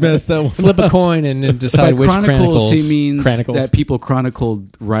 totally messed that one Flip a coin and then decide By which chronicles, he means Chronicles. that people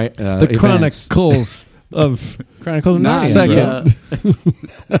chronicled The events. Chronicles of Chronicles of Not Narnia.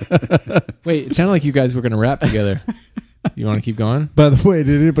 second. Wait, it sounded like you guys were going to rap together. You want to keep going? By the way,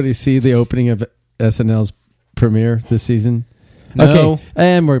 did anybody see the opening of SNL's premiere this season? No. Okay,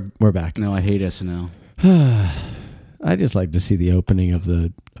 and we're back. No, I hate SNL. I just like to see the opening of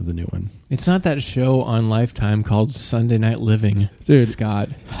the new one. It's not that show on Lifetime called Sunday Night Living, Dude. Scott.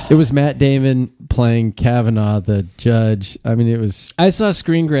 It was Matt Damon playing Kavanaugh, the judge. I mean, it was. I saw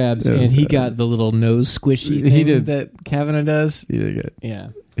screen grabs, It and was, he got the little nose squishy thing He did. that Kavanaugh does. He did good. Yeah.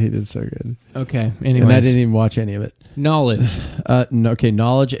 He did so good. Okay. And I Anyways, didn't even watch any of it. knowledge. Okay,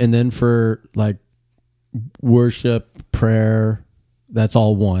 knowledge, and then for like worship, prayer, that's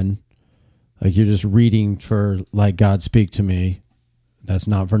all one. Like you're just reading for like God speak to me. That's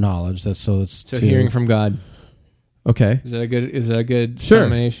not for knowledge. It's So two. hearing from God. Okay. Is that a good Sure.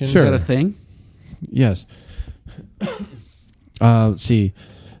 summation? Is Sure. that a thing? Yes. Let's see.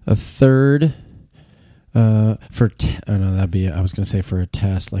 A third I was going to say for a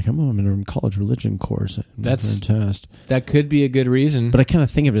test. Like I'm in a college religion course. That's- for a test. That could be a good reason. But I kind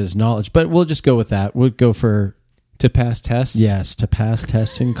of think of it as knowledge. But we'll just go with that. We'll go for to pass tests? yes to pass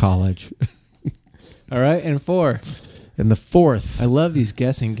tests in college. All right. And 4. And the fourth, I love these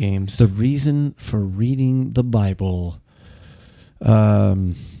guessing games. the reason for reading the Bible.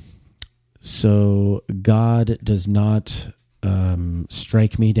 So God does not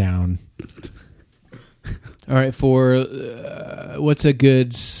strike me down. All right. For what's a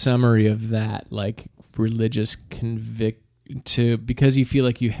good summary of that? Like religious because you feel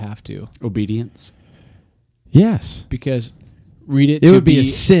like you have to. Obedience. Yes. Because read it It to would be a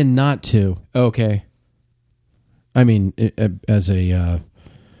sin not to. Okay. I mean, as a...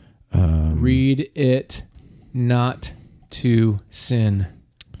 Read it not to sin.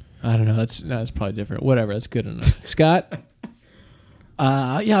 I don't know. That's probably different. Whatever. That's good enough. Scott?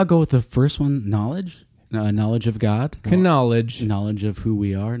 Yeah, I'll go with the first one. Knowledge of God, Knowledge. knowledge of who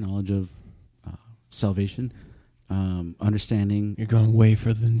we are, knowledge of salvation, understanding You're going way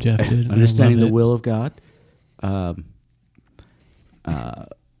further than Jeff did. and I understanding love the it. will of God,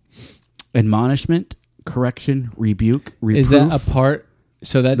 admonishment, correction, rebuke, reproof. Is that a part?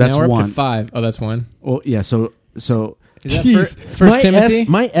 So that That's now we're up one. to 5. Oh, that's one. Well, yeah. So Is that Jeez. First Timothy?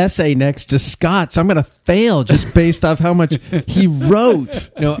 My essay next to Scott's, I'm going to fail just based off how much he wrote.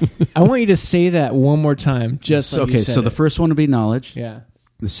 No, I want you to say that one more time. Just like okay. you said So the it. first one would be knowledge. Yeah.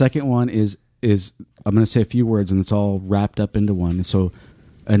 The second one is I'm going to say a few words, and it's all wrapped up into one. So,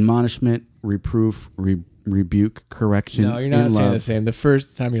 admonishment, reproof, rebuke, correction. No, you're not in saying love. the same. The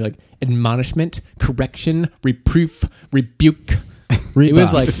first time you're like admonishment, correction, reproof, rebuke. It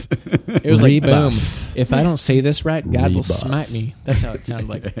was like boom. Rebuff. If I don't say this right, God will Rebuff. smite me. That's how it sounded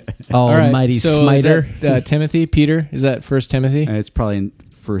like. Almighty so smiter. Is that, Timothy, Peter? Is that First Timothy? It's probably in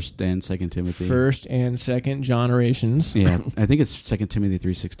First and Second Timothy. First and second generations. Yeah, I think it's Second Timothy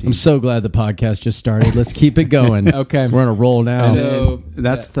 3:16. I'm so glad the podcast just started. Let's keep it going. Okay. We're on a roll now. So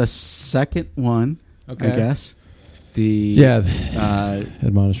That's the second one. Okay. I guess.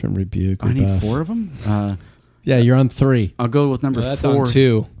 Admonishment, rebuke, I need rebuff. 4 of them. Yeah, you're on 3. I'll go with number no, that's 4. on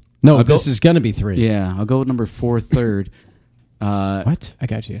 2. No, I'll this go- is going to be 3. Yeah, I'll go with number 4, third. What? I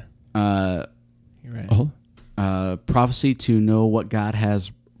got you. Uh, You're right. prophecy to know what God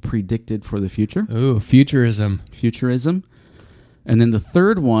has predicted for the future. Ooh, futurism. Futurism. And then the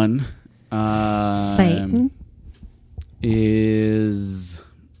third one is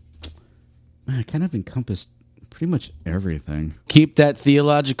I kind of encompassed pretty much everything. Keep that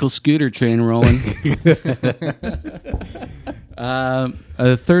theological scooter train rolling.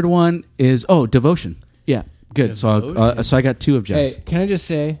 The third one is devotion. Yeah, good. Devotion. So I got 2 of Jeff's. Hey, can I just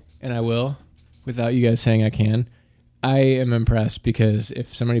say, and I will, without you guys saying I can, I am impressed because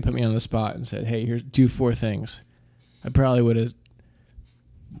if somebody put me on the spot and said, hey, here's do 4 things, I probably would have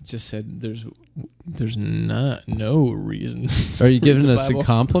just said there's no reasons. Are you giving The us a Bible.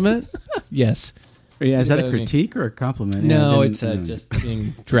 compliment? Yes. Yeah, is that a Better than me. critique or a compliment? No, Yeah, it's just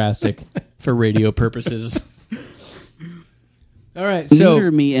being drastic for radio purposes. All right, so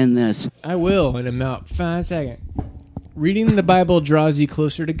neuter me in this. I will in about 5 seconds. Reading the Bible draws you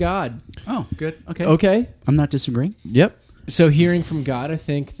closer to God. Oh, good. Okay. Okay. I'm not disagreeing. Yep. So hearing from God, I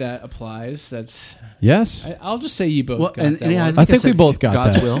think that applies. That's Yes. I'll just say you both got that yeah, one. I think we both got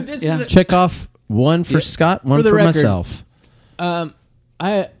God's that. will. This Yeah. is a- Check off one for Yeah. Scott, one For the for record. myself.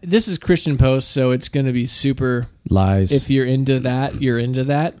 This is Christian Post, so it's going to be super. Lies. If you're into that, you're into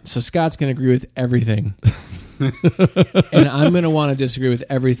that. So Scott's going to agree with everything, and I'm going to want to disagree with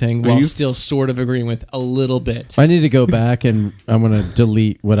everything while you- still sort of agreeing with a little bit. I need to go back and I'm going to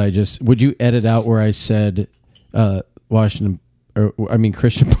delete what I just. Would you edit out where I said Washington?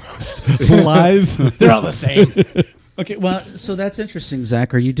 Christian Post lies. They're all the same. Okay, well, so that's interesting,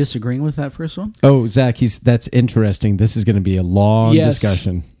 Zach. Are you disagreeing with that first one? Oh, Zach, that's interesting. This is going to be a long Yes.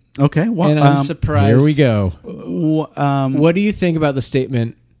 discussion. Okay, well, And I'm surprised. Here we go. What do you think about the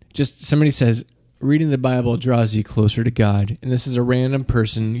statement? Just somebody says reading the Bible draws you closer to God, and this is a random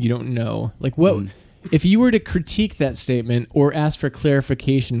person you don't know. Like, what if you were to critique that statement or ask for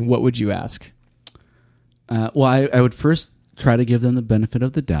clarification? What would you ask? I would first try to give them the benefit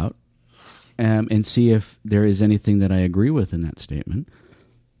of the doubt and see if there is anything that I agree with in that statement.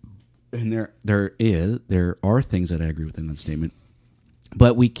 And there are things that I agree with in that statement,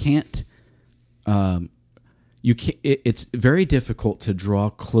 but we can't. It's very difficult to draw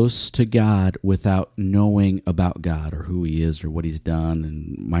close to God without knowing about God or who He is or what He's done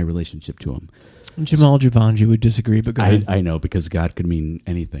and my relationship to Him. Jamal Javanji would disagree, but go ahead. I know, because God could mean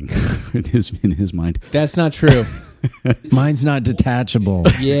anything in his mind. That's not true. Mine's not detachable.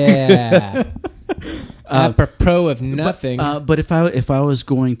 Yeah. Apropos of nothing. But if I was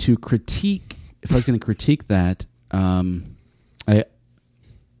going to critique that,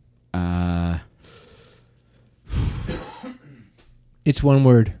 it's one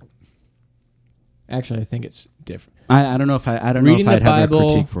word. Actually, I think it's different. I don't know if I don't Reading know if I'd the have a Bible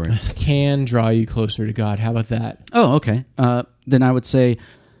critique for it. can draw you closer to God. How about that? Oh, okay. Then I would say,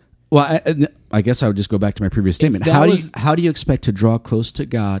 well, I guess I would just go back to my previous statement. that How do you expect to draw close to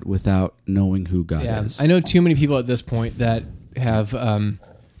God without knowing who God is? I know too many people at this point that have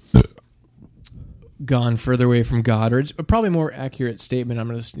gone further away from God, or it's a probably more accurate statement. I'm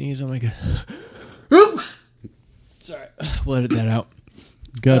going to sneeze. Oh my God. Sorry. We'll edit that out.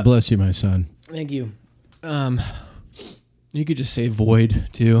 God bless you, my son. Thank you. You could just say void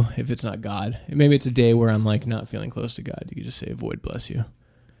too if it's not God. Maybe it's a day where I'm like not feeling close to God. You could just say void bless you.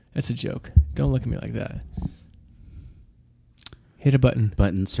 That's a joke. Don't look at me like that. Hit a button.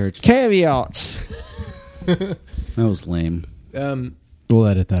 Button search. Caveats. That was lame. We'll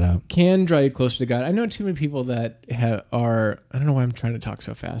edit that out. Can draw you closer to God. I know too many people that are. I don't know why I'm trying to talk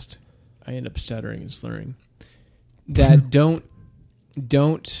so fast. I end up stuttering and slurring. That don't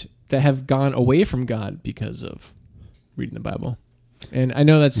that have gone away from God because of reading the Bible. And I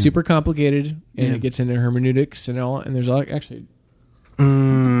know that's super complicated, and it gets into hermeneutics and all. And there's actually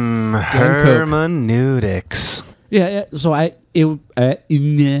Hermeneutics. Yeah. So you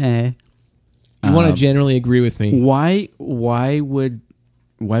want to generally agree with me. why would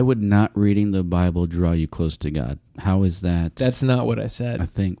not reading the Bible draw you close to God? How is that? That's not what I I said.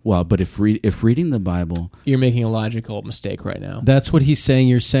 think. Well, but if reading the Bible, You're making a logical mistake right now. That's what he's saying.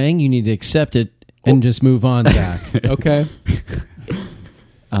 You're saying you need to accept it and just move on, Zach. Okay.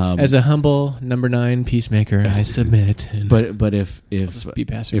 As a humble number 9 peacemaker, I submit. And but if just be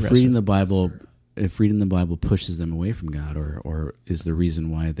passive if reading the Bible pushes them away from God, or is the reason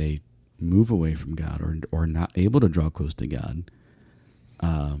why they move away from God, or not able to draw close to God,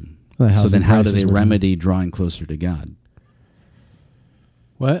 so then how do they remedy drawing closer to God?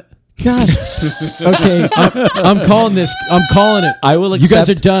 What? God. Okay, I'm calling this. I'm calling it. I will You guys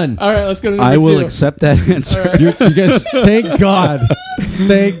accept- are done. All right, let's go to number I will 2. accept that answer. You guys, thank God.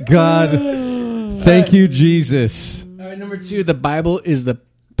 Thank God. Thank you, Jesus. All right, number 2. The Bible is the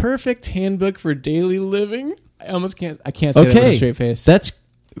perfect handbook for daily living. I can't say that with a straight face. That's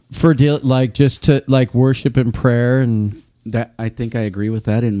for just to worship and prayer and That I think I agree with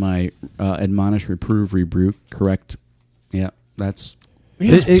that in my admonish, reprove, rebuke, correct. Yeah, that's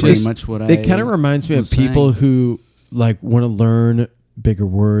pretty much what It kind of reminds me of was people saying. who want to learn bigger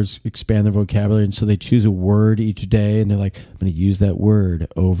words, expand their vocabulary, and so they choose a word each day, and they're like, I'm going to use that word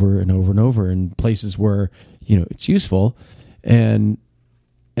over and over and over in places where it's useful, and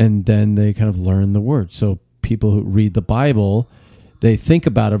then they kind of learn the word. So people who read the Bible, they think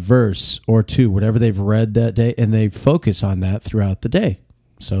about a verse or two, whatever they've read that day, and they focus on that throughout the day.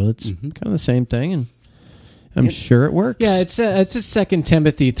 So it's kind of the same thing, and I'm sure it works. Yeah, it's a 2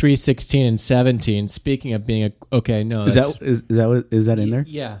 Timothy 3:16 and 17. Speaking of being Is that in there?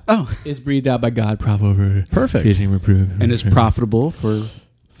 Yeah. Oh, Is breathed out by God, proper, Perfect. teaching, reproof, and is profitable for.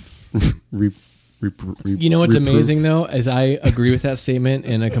 You know what's amazing though is I agree with that statement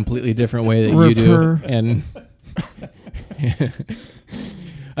in a completely different way that you do, and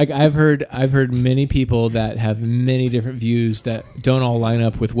I've heard many people that have many different views that don't all line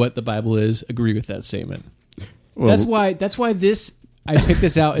up with what the Bible is agree with that statement. Well, That's why this I picked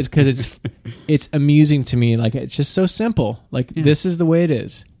this out is because it's amusing to me. Like it's just so simple. Like this is the way it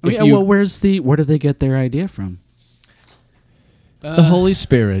is. where do they get their idea from? The Holy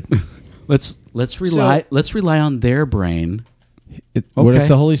Spirit. Let's rely on their brain. What Okay. if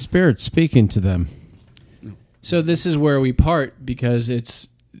the Holy Spirit's speaking to them? So this is where we part because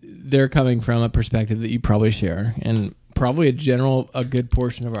they're coming from a perspective that you probably share and probably a good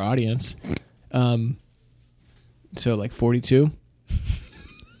portion of our audience. So like 42.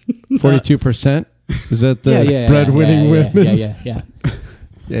 42%? Is that the yeah, breadwinning women? Yeah.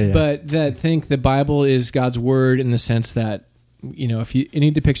 Yeah. But that think the Bible is God's word in the sense that if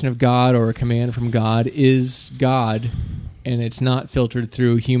any depiction of God or a command from God is God, and it's not filtered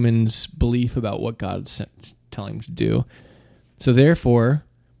through humans' belief about what God's telling them to do. So therefore,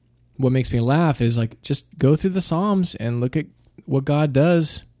 what makes me laugh is just go through the Psalms and look at what God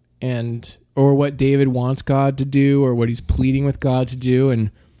does or what David wants God to do or what he's pleading with God to do and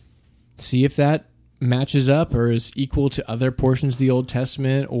see if that matches up or is equal to other portions of the Old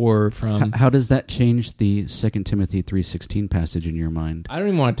Testament or from... How does that change the 2 Timothy 3:16 passage in your mind? I don't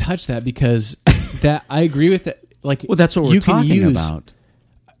even want to touch that because that I agree with it. Well, that's what we're talking about.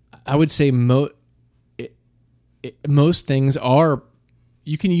 I would say most things are...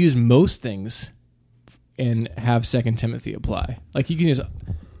 You can use most things and have 2 Timothy apply.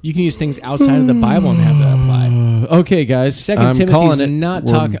 You can use things outside of the Bible and have that apply. Okay, guys. 2 I'm Timothy's calling it. not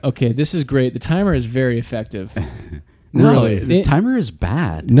We're- talking... Okay, this is great. The timer is very effective. No, Really? the timer is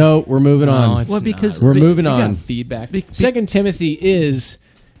bad. No, we're moving No, on. it's Well, because not. We're moving You got on. feedback. 2 Timothy is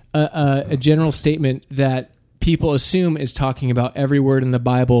a general statement that people assume is talking about every word in the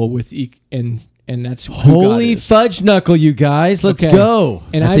Bible and that's who Holy God is. fudge knuckle, you guys. Let's Okay. go.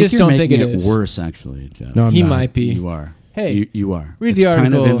 And I think just you're don't think making it is. worse, actually, Jeff. No, I'm He not. might be. You are. Hey, you are. read It's the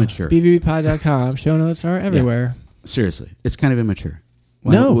article. kind of immature. BBBpod.com. Show notes are everywhere. Seriously, it's kind of immature.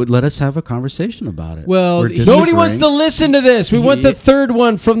 Why No. don't- let us have a conversation about it. Well, We're nobody Nobody disagreeing. wants to listen to this. We want the third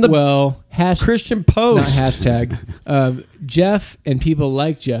one from the Well, Christian not Post. hashtag. Jeff and people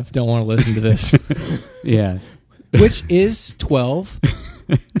like Jeff don't want to listen to this, Yeah. which is 12.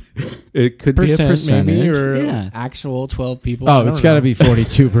 It could be a percent percentage. maybe, or yeah. actual 12 people. I Oh, don't it's got to know. be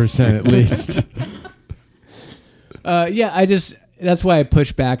 42% at least. That's why I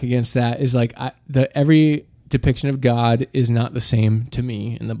push back against that. Is like every depiction of God is not the same to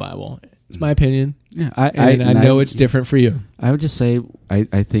me in the Bible. It's my opinion, Yeah, I know it's different for you. I would just say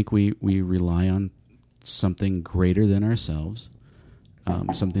I think we rely on something greater than ourselves,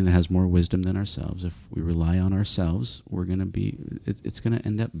 something that has more wisdom than ourselves. If we rely on ourselves, we're going to be. It's going to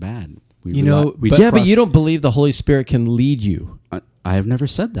end up bad. We but you don't believe the Holy Spirit can lead you. I have never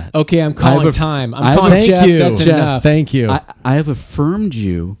said that. Okay, I'm calling I've time. I'm I've- calling Thank Jeff. you. That's Jeff, enough. Thank you. I have affirmed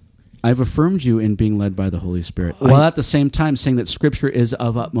you. I've affirmed you in being led by the Holy Spirit, I- while at the same time saying that Scripture is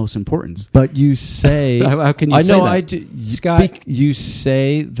of utmost importance. But you say, How can you I say know that? I do, Scott- you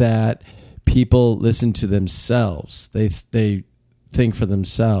say that people listen to themselves. They think for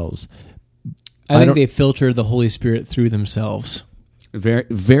themselves. I I think don't- they filter the Holy Spirit through themselves. Very,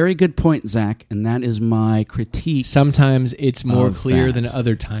 very good point, Zach. And that is my critique. Sometimes it's more Of clear that. than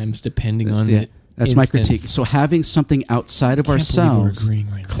other times, depending on Yeah, the that's my instance. critique. So having something outside of I can't believe we're ourselves, agreeing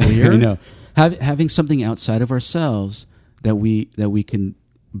right now. clear. I know. Having something outside of ourselves that we can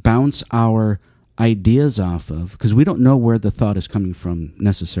bounce our ideas off of, because we don't know where the thought is coming from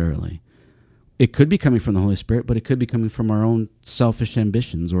necessarily. It could be coming from the Holy Spirit, but it could be coming from our own selfish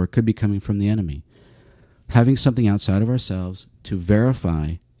ambitions, or it could be coming from the enemy. Having something outside of ourselves to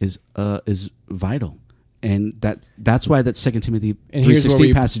verify is vital. And that's why that 2 Timothy And here's where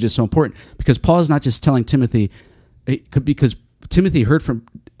 3:16 passage is so important, because Paul is not just telling Timothy, because Timothy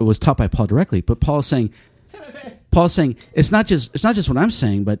was taught by Paul directly, but Paul is saying it's not just what I'm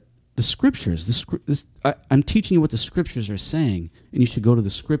saying, but the Scriptures. I'm teaching you what the Scriptures are saying, and you should go to the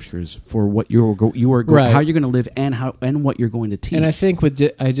Scriptures for what Right. how you're going to live and what you're going to teach. And I think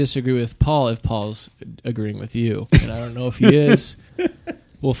I disagree with Paul if Paul's agreeing with you. And I don't know if he is.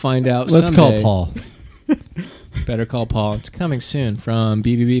 We'll find out Let's someday. call Paul. Better Call Paul. It's coming soon from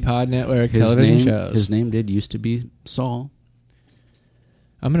BBB Pod Network television shows. His name did used to be Saul.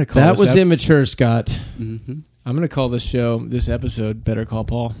 I'm going to call That this was ep- immature, Scott. Mm-hmm. I'm going to call this episode Better Call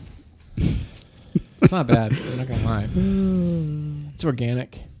Paul. It's not bad. I'm not going to lie. It's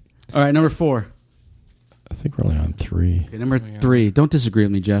organic. All right, number 4. I think we're only on 3. Okay, number Oh my God. 3. Don't disagree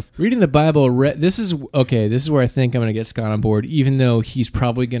with me, Jeff. Reading the Bible, this is where I think I'm going to get Scott on board, even though he's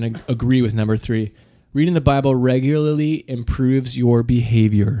probably going to agree with number 3. Reading the Bible regularly improves your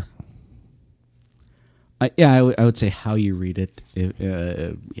behavior. I would say how you read it.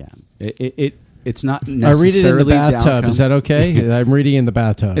 It's not necessarily I read it in the bathtub. outcome. Is that okay? I'm reading in the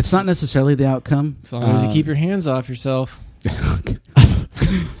bathtub. It's not necessarily the outcome. As long as you keep your hands off yourself.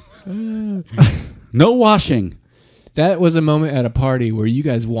 No washing. That was a moment at a party where you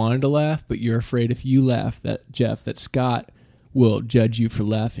guys wanted to laugh, but you're afraid if you laugh, that Scott will judge you for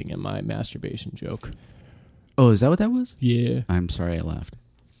laughing at my masturbation joke. Oh, is that what that was? Yeah. I'm sorry I laughed.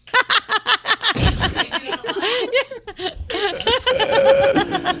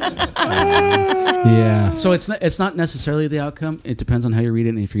 Yeah. So it's not necessarily the outcome. It depends on how you read it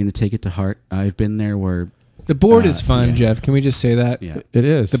and if you're going to take it to heart. I've been there where The board is fun, yeah. Jeff. Can we just say that? yeah. It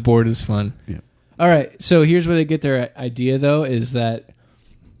is. The board is fun. Yeah. All right. So here's where they get their idea, though, is that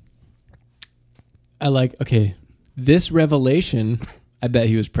this revelation, I bet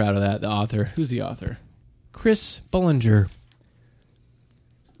he was proud of that, the author. Who's the author? Chris Bullinger.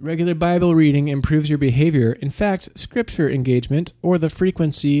 Regular Bible reading improves your behavior. In fact, scripture engagement, or the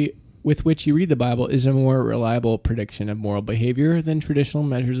frequency with which you read the Bible, is a more reliable prediction of moral behavior than traditional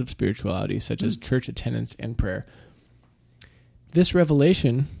measures of spirituality, such as church attendance and prayer. This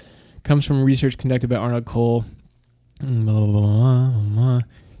revelation comes from research conducted by Arnold Cole. They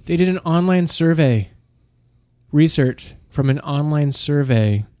did an online survey. Research from an online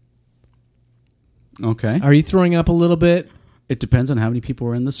survey. Okay. Are you throwing up a little bit? It depends on how many people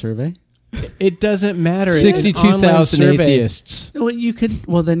were in the survey. It doesn't matter. It's an online 62,000 survey. atheists. Well, you could.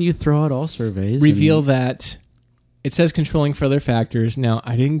 Well, then you throw out all surveys. Reveal and- that it says controlling for other factors. Now,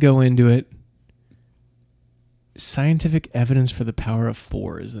 I didn't go into it. Scientific evidence for the power of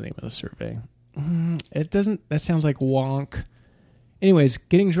 4 is the name of the survey. It doesn't. That sounds like wonk. Anyways,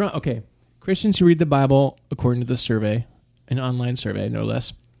 getting drunk. Okay, Christians who read the Bible, according to the survey, an online survey, no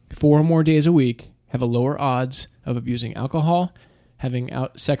less, 4 or more days a week, have a lower odds of abusing alcohol, having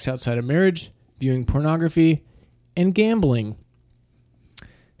sex outside of marriage, viewing pornography, and gambling.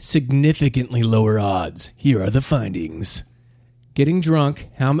 Significantly lower odds. Here are the findings. Getting drunk.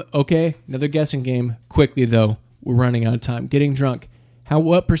 Okay, another guessing game. Quickly, though. We're running out of time. Getting drunk.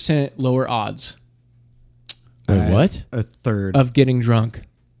 What percent lower odds Wait, what? A third. of getting drunk?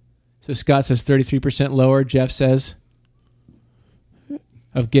 So Scott says 33% lower. Jeff says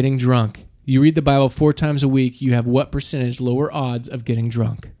of getting drunk. You read the Bible 4 times a week, you have what percentage lower odds of getting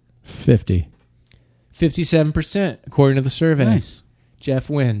drunk? 50. 57%, according to the survey. Nice. Jeff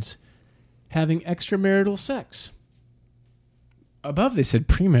wins. Having extramarital sex. Above they said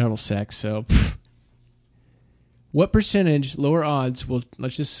premarital sex, so... What percentage lower odds will,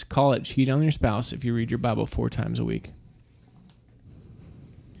 let's just call it, cheat on your spouse if you read your Bible 4 times a week?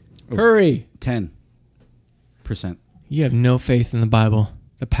 Hurry! 10%. You have no faith in the Bible.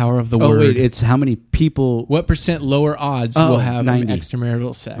 The power of the Oh, word. wait, it's how many people... What percent lower odds Oh, will have 90.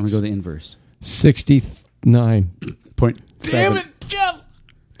 extramarital sex? I'm going to go the inverse. 69. 0.7. Jeff!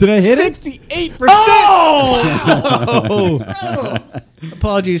 Did I hit it? 68%! Oh!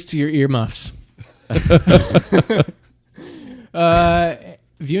 Apologies to your earmuffs.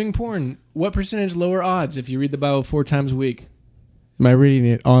 Viewing porn. What percentage lower odds if you read the Bible 4 times a week? Am I reading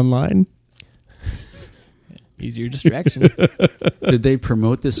it online? Easier distraction. Did they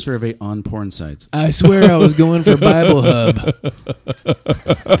promote this survey on porn sites? I swear I was going for Bible Hub.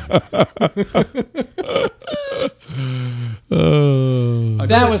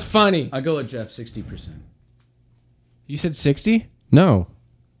 That was funny. I'll go with Jeff, 60%. You said 60? No.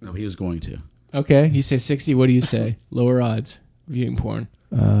 No, he was going to. Okay, you say 60. What do you say? Lower odds. Viewing porn.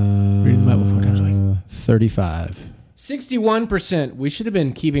 Reading the Bible 4 times a week. 35. 61%. We should have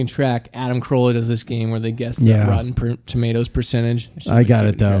been keeping track. Adam Carolla does this game where they guess the Yeah. Rotten Tomatoes percentage. should I have been got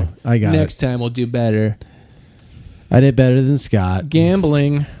it, keeping though. track. I got Next time we'll do better. I did better than Scott.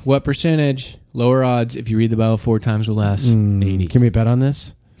 Gambling. What percentage? Lower odds if you read the Bible 4 times or less. 80. Can we bet on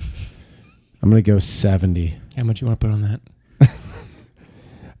this? I'm going to go 70. How much you want to put on that?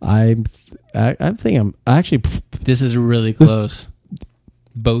 I think I'm actually... This is really close.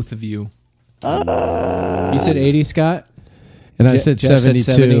 Both of you. You said 80, Scott? And I said Jeff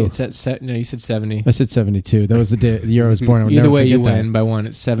 72. Said 70. No, you said 70. I said 72. That was the day, the year I was born. I would Either never way, you forget that. win by 1.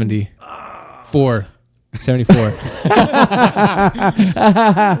 It's 74. 74. Anyways,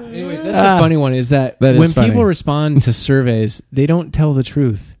 that's the funny one is that That is when funny. people respond to surveys, they don't tell the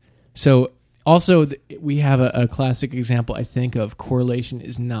truth. So also we have a classic example, I think, of correlation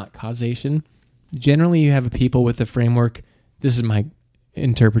is not causation. Generally, you have people with the framework. This is my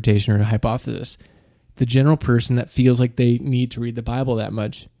interpretation or hypothesis. The general person that feels like they need to read the Bible that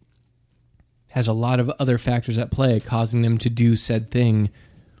much has a lot of other factors at play causing them to do said thing,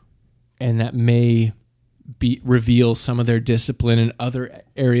 and that may reveal some of their discipline in other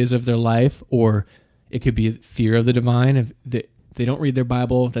areas of their life, or it could be fear of the divine. If they don't read their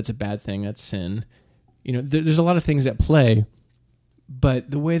Bible, that's a bad thing. That's sin. You know, there's a lot of things at play, but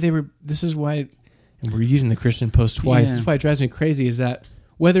the way this is why, and we're using the Christian Post twice. Yeah. This is why it drives me crazy is that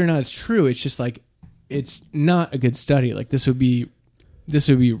whether or not it's true, it's just like, it's not a good study. Like this would be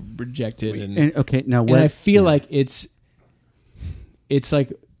rejected. And okay, now and I feel like it's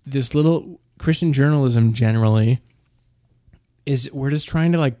like this little Christian journalism generally is we're just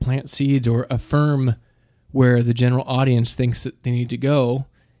trying to like plant seeds or affirm where the general audience thinks that they need to go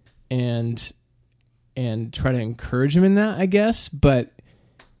and try to encourage them in that, I guess, but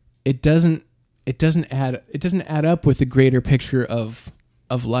it doesn't add up with the greater picture of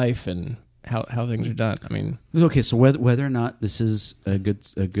life and how things are done. I mean, okay, so whether or not this is a good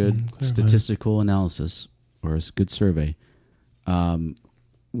statistical analysis or a good survey,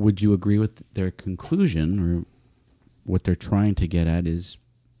 would you agree with their conclusion or what they're trying to get at is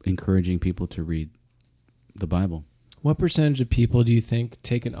encouraging people to read the Bible? what percentage of people do you think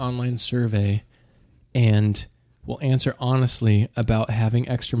take an online survey and will answer honestly about having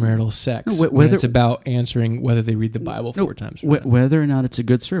extramarital sex? No, when it's about answering whether they read the Bible 4 times. Whether or not it's a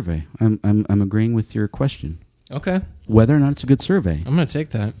good survey. I'm agreeing with your question. Okay, Whether or not it's a good survey. I'm going to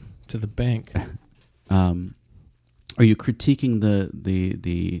take that to the bank. Are you critiquing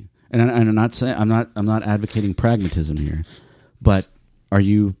the and I'm not saying I'm not advocating pragmatism here, but are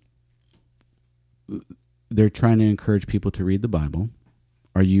you? They're trying to encourage people to read the Bible.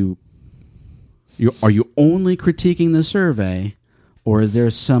 Are you only critiquing the survey, or is there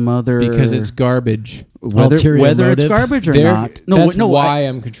some other Because it's garbage. whether ulterior it's motive? garbage or There- not? that's no. why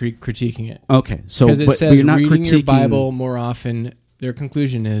I'm critiquing it. Okay, so Because it but says you're not reading your critiquing Bible more often. Their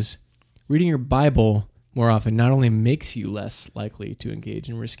conclusion is reading your Bible more often not only makes you less likely to engage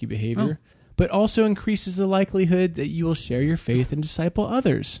in risky behavior, but also increases the likelihood that you will share your faith and disciple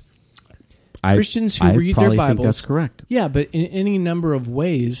others. Christians who I read their probably think Bibles, that's correct. yeah, but in any number of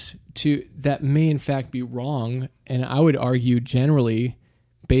ways that may in fact be wrong, and I would argue generally,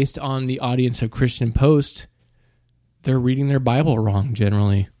 based on the audience of Christian Post, they're reading their Bible wrong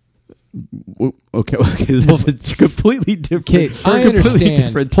generally. Okay, it's completely different. Okay, I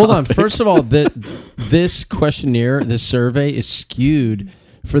understand. Hold on. First of all, this questionnaire, this survey is skewed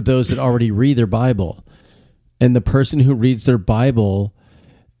for those that already read their Bible. And the person who reads their Bible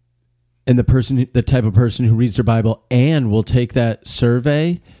and the type of person who reads their Bible and will take that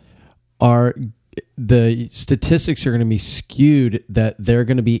survey the statistics are going to be skewed that they're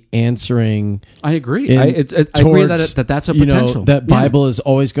going to be answering. I agree. I agree that that's a potential. That Bible is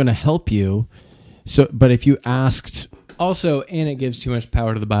always going to help you. So, but if you asked Also, and it gives too much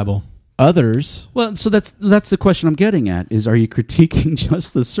power to the Bible. others, well, so that's the question I'm getting at: is are you critiquing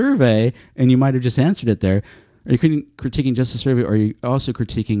just the survey, and you might have just answered it there? Are you critiquing just the survey, or are you also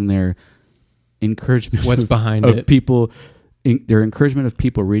critiquing their encouragement? What's behind of it? People, their encouragement of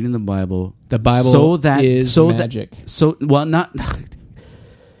people reading the Bible. The Bible so that, is so magic. That, so well, not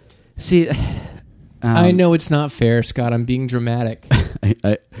see. I know it's not fair, Scott. I'm being dramatic.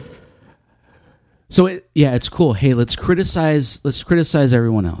 It's cool. Hey, let's criticize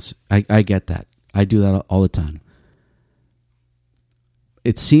everyone else. I get that. I do that all the time.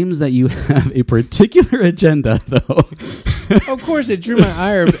 It seems that you have a particular agenda, though. Of course, it drew my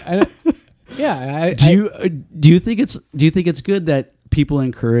ire. Do you think it's good that people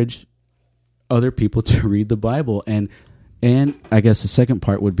encourage other people to read the Bible? And I guess the second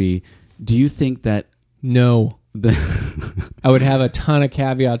part would be, do you think that No. I would have a ton of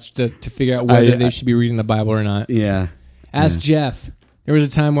caveats to figure out whether they should be reading the Bible or not. Yeah. Ask Jeff. There was a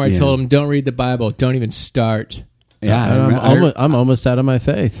time where I told him, don't read the Bible. Don't even start. Yeah. I'm almost out of my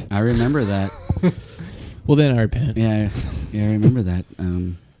faith. I remember that. Well, then I repent. Yeah, I remember that.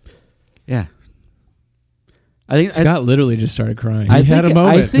 Yeah. I think Scott literally just started crying. I had think, a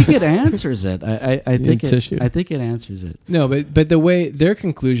moment. I think it answers it. I think tissue. I think it answers it. No, but the way their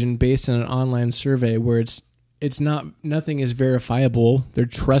conclusion based on an online survey where it's not, nothing is verifiable. They're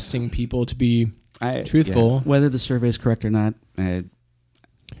trusting people to be truthful. Yeah. Whether the survey is correct or not.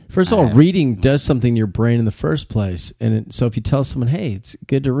 First of all, reading does something to your brain in the first place, and so if you tell someone, "Hey, it's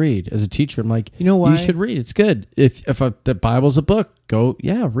good to read," as a teacher, I'm like, you know why? You should read. It's good. If the Bible's a book,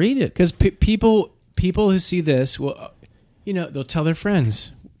 read it. Because people who see this will, they'll tell their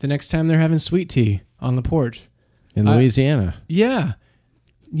friends the next time they're having sweet tea on the porch In Louisiana. Yeah,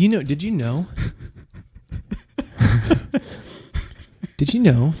 did you know? Did you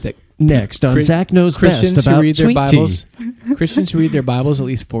know that Next on Zach Knows Christians Best who about read their sweet Bibles, tea. Christians who read their Bibles at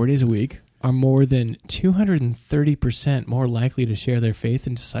least 4 days a week are more than 230% more likely to share their faith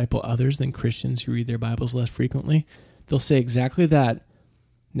and disciple others than Christians who read their Bibles less frequently? They'll say exactly that.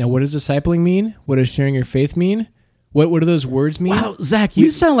 Now, what does discipling mean? What does sharing your faith mean? What do those words mean? Wow, Zach, you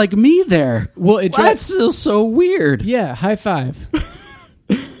sound like me there. Well, that's so weird. Yeah, high five.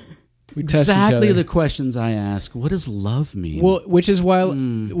 We touched each exactly other. the questions I ask. What does love mean? Well, which is why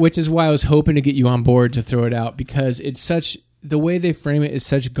I was hoping to get you on board to throw it out, because it's such, the way they frame it is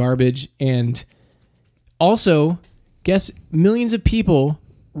such garbage. And also, guess millions of people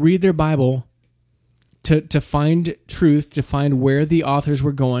read their Bible to find truth, to find where the authors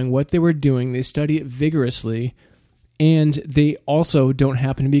were going, what they were doing. They study it vigorously, and they also don't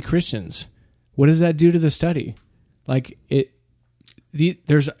happen to be Christians. What does that do to the study?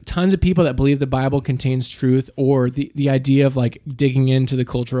 There's tons of people that believe the Bible contains truth, or the idea of digging into the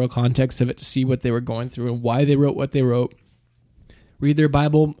cultural context of it to see what they were going through and why they wrote what they wrote. Read their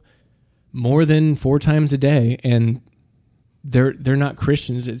Bible more than 4 times a day, and they're not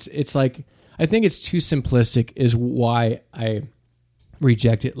Christians. It's like, I think it's too simplistic is why I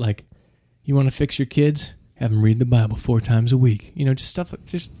reject it. Like, you want to fix your kids? Have them read the Bible 4 times a week. Just stuff,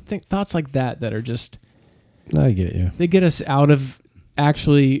 thoughts like that are just... I get you. They get us out of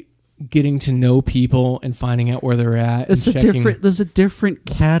actually getting to know people and finding out where they're at. There's a different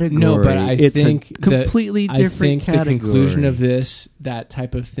category. No, but I think a completely different category. The conclusion of that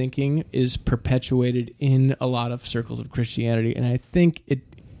type of thinking is perpetuated in a lot of circles of Christianity, and I think it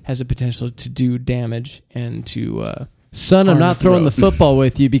has a potential to do damage and to Son, I'm not throwing the throat. football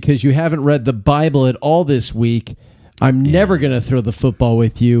with you because you haven't read the Bible at all this week. I'm never going to throw the football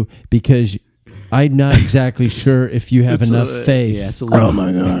with you because I'm not exactly sure if you have enough faith. Yeah, it's a little, oh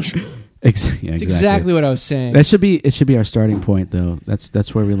my gosh. It's exactly what I was saying. It should be our starting point, though.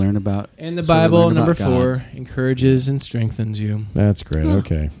 That's where we learn about. And the Bible, number 4, encourages and strengthens you. That's great.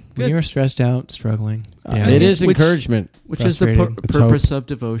 Okay. When you're stressed out, struggling. It is encouragement. Which is the purpose of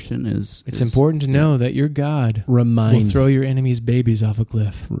devotion. It's important to know that your God will throw your enemy's babies off a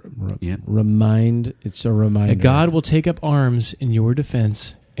cliff. It's a reminder. That God will take up arms in your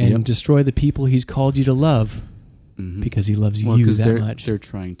defense and destroy the people He's called you to love, because He loves you that much. They're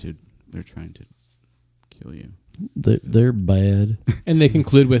trying to kill you. They're bad. And they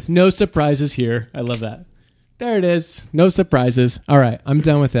conclude with, no surprises here. I love that. There it is. No surprises. All right, I'm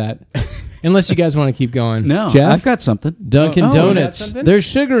done with that. Unless you guys want to keep going. No, Jeff? I've got something. Dunkin' Oh, you got Donuts. something? There's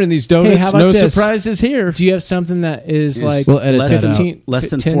sugar in these donuts. Hey, how about no this? surprises here. Do you have something that is like We'll edit less that out. than, less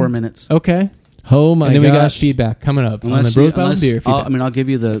than 4 minutes. Okay. Oh my and then gosh. we got feedback coming up on the Bros Bottom Beer feedback. I'll give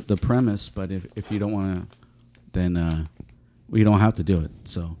you the premise, but if you don't want to, then we don't have to do it.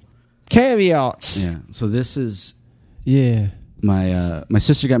 So Caveats. yeah. So this is Yeah. my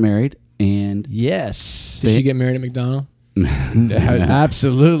sister got married, and Yes. Did she get married at McDonald's?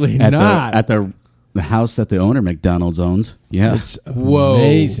 Absolutely at not. at the house that the owner McDonald's owns. Yeah, It's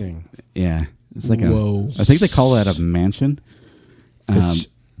amazing. yeah. It's like Whoa. I think they call that a mansion. It's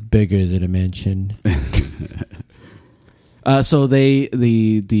bigger than a mansion. So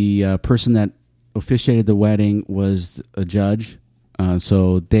the person that officiated the wedding was a judge.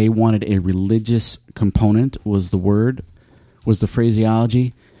 So they wanted a religious component was the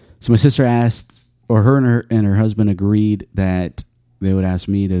phraseology. So my sister asked, or her and her husband agreed that they would ask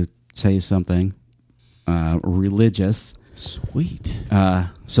me to say something religious. Sweet.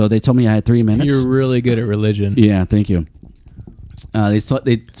 So they told me I had 3 minutes. You're really good at religion. Yeah, thank you. So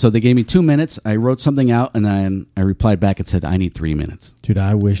they gave me 2 minutes. I wrote something out, and then I replied back and said, "I need 3 minutes." Dude,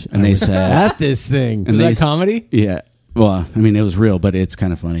 I wish And I they was said- at this thing. And Was they that s- comedy? Yeah. Well, I mean, it was real, but it's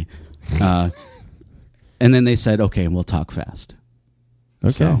kind of funny. And then they said, "Okay, we'll talk fast."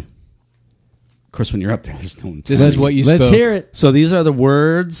 Okay. So, of course, when you're up there, there's no one. This is what you Let's spoke. hear it. So these are the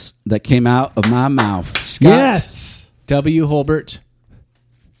words that came out of my mouth. Scott. Yes. W. Holbert.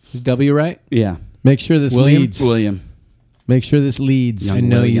 Is W right? Yeah, Make sure this William? leads. William. Make sure this leads. Young I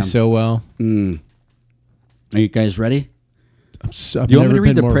know you William. so well. Are you guys ready? I've Do you want me never to read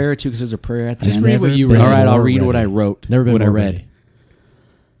been the more- prayer too? Because there's a prayer at the Just end. read what you been read. All right, I'll more read what I ready. wrote. Never been what I more read. ready.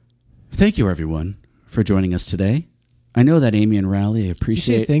 Thank you, everyone, for joining us today. I know that Amy and Riley Did you say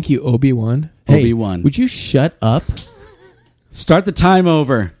appreciate. thank you, Obi-Wan? Hey, Obi-Wan. would you shut up? Start the time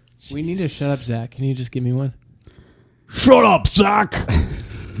over. We need to shut up, Zach. Can you just give me one? Shut up, Zach.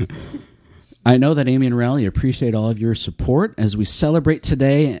 I know that Amy and Riley appreciate all of your support as we celebrate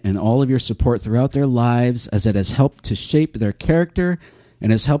today and all of your support throughout their lives as it has helped to shape their character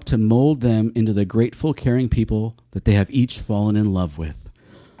and has helped to mold them into the grateful, caring people that they have each fallen in love with.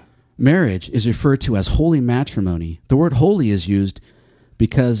 Marriage is referred to as holy matrimony. The word holy is used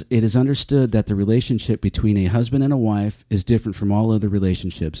because it is understood that the relationship between a husband and a wife is different from all other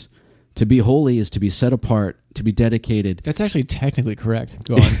relationships. To be holy is to be set apart, to be dedicated. That's actually technically correct.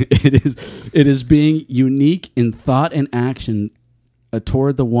 Go on. It is being unique in thought and action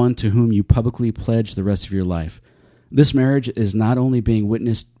toward the one to whom you publicly pledge the rest of your life. This marriage is not only being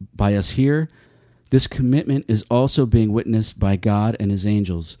witnessed by us here, this commitment is also being witnessed by God and his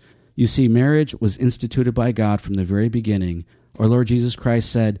angels. You see, marriage was instituted by God from the very beginning. Our Lord Jesus Christ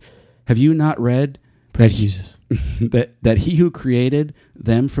said, "Have you not read Praise Jesus. that he who created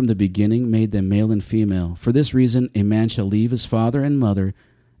them from the beginning made them male and female? For this reason, a man shall leave his father and mother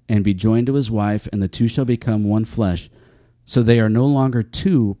and be joined to his wife, and the two shall become one flesh. So they are no longer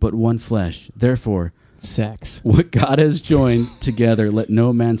two, but one flesh. Therefore, Sex. what God has joined together, let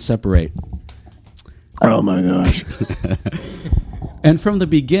no man separate." Oh my gosh. And from the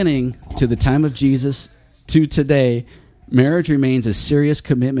beginning to the time of Jesus to today, marriage remains a serious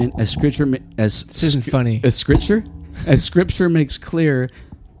commitment as Scripture This isn't funny. As Scripture makes clear.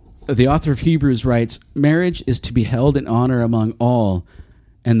 The author of Hebrews writes, "Marriage is to be held in honor among all,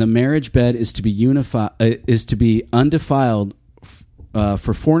 and the marriage bed is to be undefiled.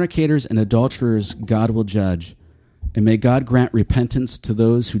 For fornicators and adulterers, God will judge, and may God grant repentance to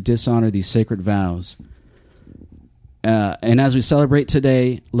those who dishonor these sacred vows." And as we celebrate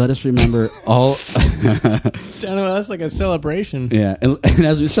today, let us remember all. Sounded that's like a celebration. Yeah, and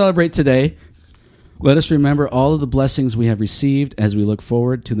as we celebrate today, let us remember all of the blessings we have received as we look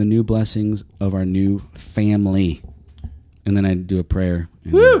forward to the new blessings of our new family. And then I do a prayer.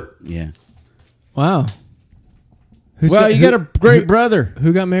 Woo! Yeah. Wow. Well, you got a great brother.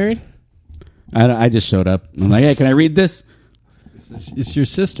 Who got married? I just showed up. I'm like, "Hey, can I read this?" It's your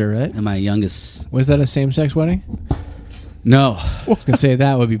sister, right? And my youngest. Was that a same-sex wedding? No. I was going to say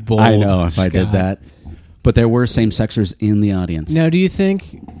that would be bold. I know if I did Scott. that. But there were same-sexers in the audience. Now, do you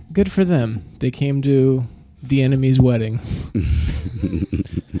think, good for them, they came to the enemy's wedding?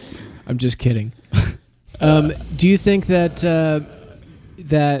 I'm just kidding. Do you think that,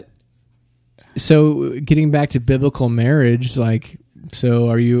 so getting back to biblical marriage, like, so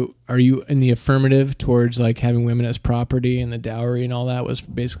are you in the affirmative towards like having women as property and the dowry and all that was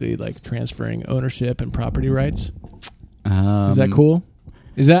basically like transferring ownership and property rights? Is that cool?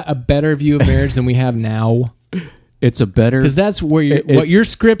 Is that a better view of marriage than we have now? It's a better... Because that's where It's- your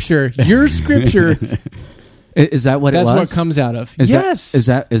scripture Is that what That's it was? what comes out of. Is yes. is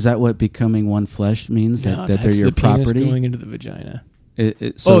that what becoming one flesh means? No, That they're that's your the penis property? going into the vagina.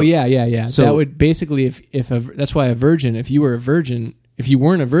 So, yeah. so- that would basically, that's why a virgin. If you were a virgin, if you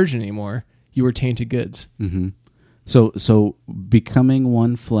weren't a virgin anymore, you were tainted goods. Mm-hmm. So becoming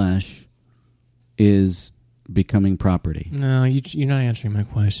one flesh is becoming property. No, you're not answering my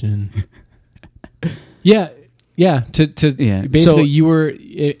question. yeah. To Yeah. basically, So- you were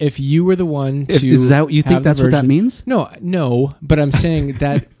if you were the one to. Is that you think have the that's what that virgin- means? No, but I'm saying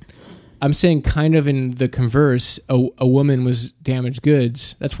that. I'm saying kind of in the converse, a woman was damaged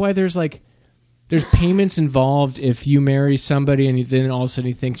goods. That's why there's payments involved if you marry somebody and then all of a sudden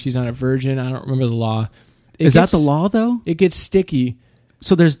you think she's not a virgin. I don't remember the law. Is that the law though? It gets sticky.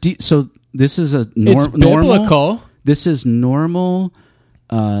 So there's so this is a It's biblical. This is normal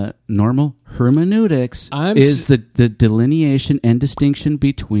hermeneutics is the delineation and distinction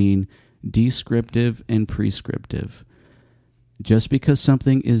between descriptive and prescriptive. Just because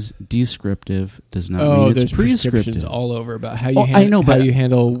something is descriptive does not mean there's it's prescriptions prescriptive. all over about how you I know, how but you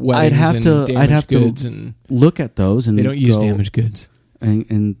handle weddings I'd have and to damaged goods, and look at those and they don't use go, damaged goods.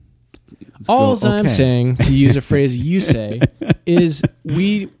 and All go, I'm okay. saying, to use a phrase you say, is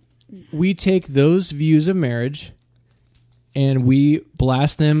we take those views of marriage and we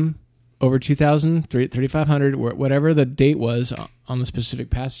blast them over 2,000, 3,500, whatever the date was on the specific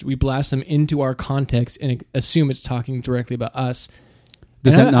passage. We blast them into our context and assume it's talking directly about us.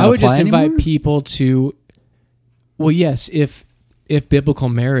 Does And that not I would just apply invite anymore? people to, well, yes, if biblical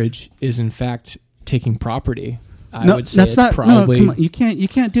marriage is in fact taking property, I would say it's probably. No, come on. You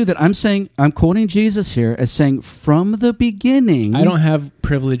can't do that. I'm quoting Jesus here as saying from the beginning. I don't have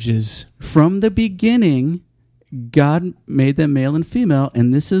privileges. From the beginning, God made them male and female,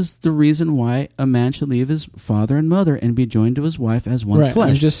 and this is the reason why a man should leave his father and mother and be joined to his wife as one Right, flesh.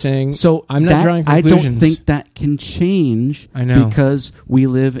 I'm just saying. So I'm not drawing conclusions. I don't think that can change. I know. because we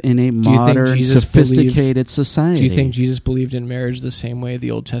live in a you think modern, Jesus sophisticated society. Do you think Jesus believed in marriage the same way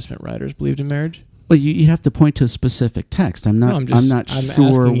the Old Testament writers believed in marriage? Well, you have to point to a specific text. I'm not. No, I'm not I'm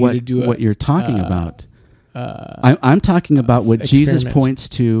sure asking you to do what you're talking uh, about. I'm talking about what Jesus experiment. points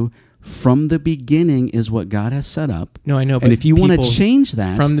to from the beginning is what God has set up. No, I know. But And if you want to people change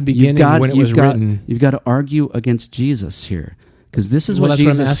that from the beginning, when it was written, you've got to argue against Jesus here, because this is well, what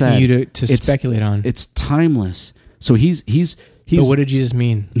that's Jesus what I'm asking said. you to It's- speculate on. It's timeless. So he's But what did Jesus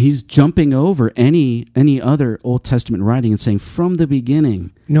mean? he's jumping over any other Old Testament writing and saying from the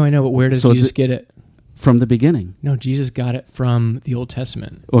beginning, No, I know, but where does So Jesus get it? from the beginning. No, Jesus got it from the Old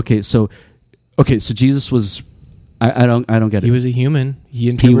Testament. Okay, so Jesus was. I don't get it. He was a human. He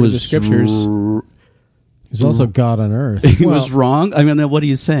interpreted the scriptures. He's also God on earth. He Well- was wrong. I mean, then what are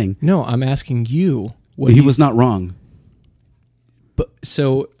you saying? No, I'm asking you. What He do you was not wrong. But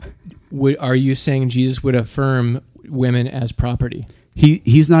so, are you saying Jesus would affirm women as property?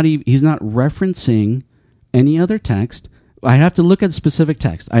 He's not referencing any other text. I have to look at the specific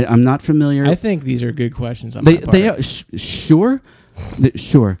text. I'm not familiar. I think these are good questions on my part. They are sure,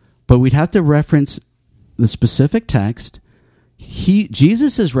 but we'd have to reference the specific text.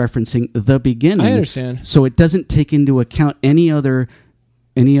 Jesus is referencing the beginning. I understand. So it doesn't take into account any other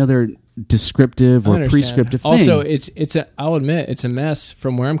descriptive I or understand. prescriptive thing. Also, I'll admit it's a mess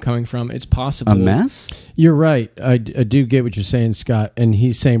from where I'm coming from. It's possible a mess. You're right. I do get what you're saying, Scott. And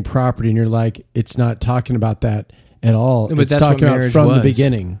he's saying property, and you're like, it's not talking about that at all. No, but it's that's talking what about marriage from the was.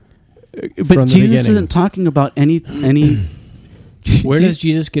 beginning. But From the Jesus beginning. isn't talking about any. Where does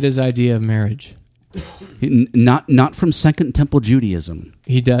Jesus get his idea of marriage? Not from Second Temple Judaism.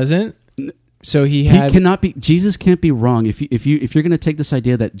 He doesn't. So he He had. cannot be. Jesus can't be wrong. If you're going to take this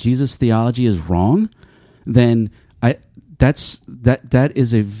idea that Jesus' theology is wrong, then that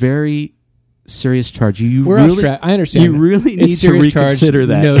is a very serious charge. We're off track. I understand. You really need It's to serious reconsider charge.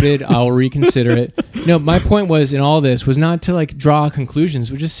 that. Noted. I'll reconsider it. No, my point was in all this was not to draw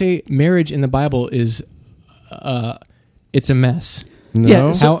conclusions. We just say marriage in the Bible is, it's a mess. No,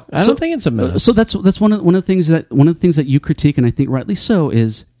 Yeah, so- I don't think it's a mess. So that's one of the things that you critique, and I think rightly so,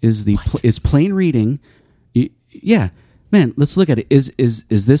 is plain reading. Yeah, man, let's look at it. Is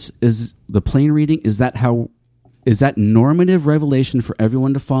the plain reading? Is that normative revelation for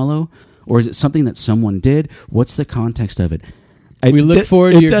everyone to follow, or is it something that someone did? What's the context of it? We look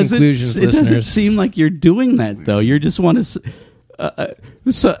forward to your doesn't- conclusions, It doesn't listeners. seem like you're doing that though. You just want to.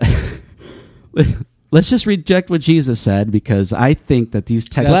 So. Let's just reject what Jesus said, because I think that these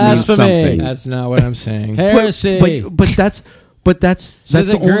texts mean Blasphemy. something. That's not what I'm saying. Heresy. But that's To the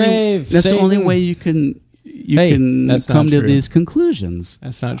the only grave, that's the only Satan. way you can that's not come to true. these conclusions.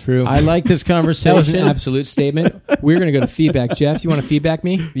 That's not true. I like this conversation. That was an absolute statement. We're going to go to feedback. Jeff, you want to feedback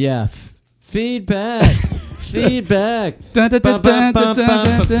me? Yeah. Feedback. Feedback. Dun, dun, dun, dun, dun,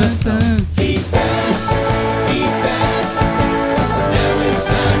 dun, dun, dun.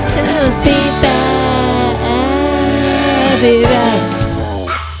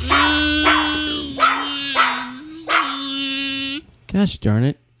 Gosh darn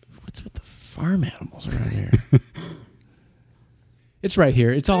it. What's with the farm animals around here? It's right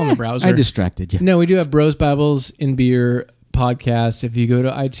here. It's all in the browser. I distracted you. No, we do have Bros Bibles in Beer podcast. If you go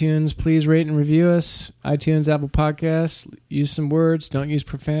to iTunes, please rate and review us. iTunes, Apple Podcasts. Use some words. Don't use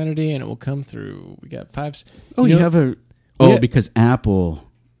profanity, and it will come through. We got 5. Oh, you know, have a... Yeah. Oh, because Apple...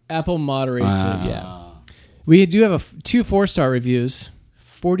 Apple moderates it. Yeah, we do have 2 4-star reviews,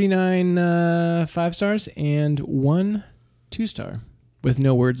 49 5 stars, and 1 2-star with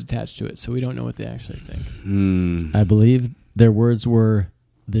no words attached to it, so we don't know what they actually think. I believe their words were,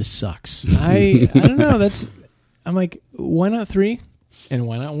 "This sucks." I don't know. I'm like, why not 3 and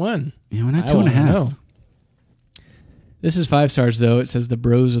why not 1? Yeah, why not I 2.5? wanna know. This is 5 stars though. It says "The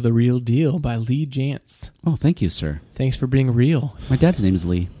Bros Are the Real Deal" by Lee Jantz. Oh, thank you, sir. Thanks for being real! My dad's name is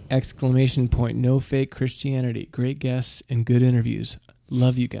Lee. Exclamation point! No fake Christianity. Great guests and good interviews.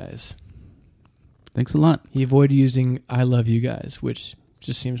 Love you guys. Thanks a lot. He avoided using "I love you guys," which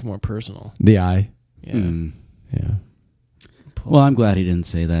just seems more personal. The I. Yeah. Mm. Yeah. Well, I'm glad he didn't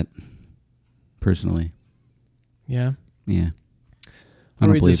say that. Personally, Yeah. yeah. I I'll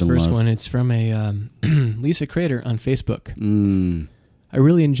don't read believe this in first love. one. It's from a Lisa Crater on Facebook. Mm. I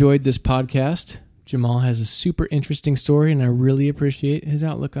really enjoyed this podcast. Jamal has a super interesting story, and I really appreciate his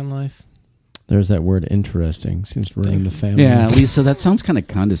outlook on life. There's that word interesting. Seems to run in the family. Yeah, Lisa, that sounds kind of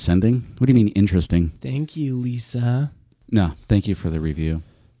condescending. What do you mean interesting? Thank you, Lisa. No, thank you for the review.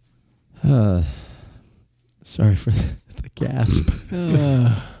 Sorry for the gasp.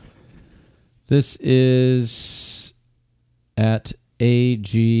 This is at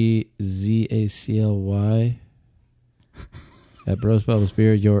AGZACLY at Bros Bubbles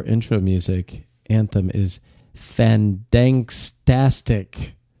Beer. Your intro music anthem is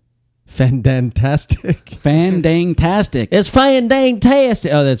Fandangstastic. Fandantastic. Fandangtastic. It's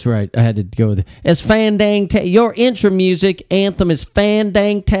Fandangtastic. Oh, that's right. I had to go with it. It's Fandangtastic. Your intro music anthem is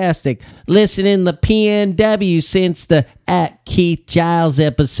Fandangtastic. Listen in the PNW since the at Keith Giles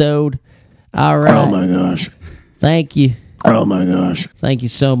episode. All right. Oh my gosh. Thank you. Oh my gosh. Thank you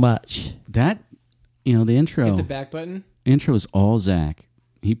so much. That, the intro. Hit the back button. Intro is all Zach.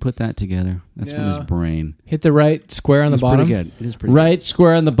 He put that together. That's from his Yeah. brain. Hit the right square on the It's bottom. pretty good. It is pretty Right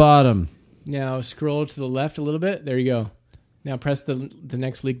square on the bottom. Now scroll to the left a little bit. There you go. Now press the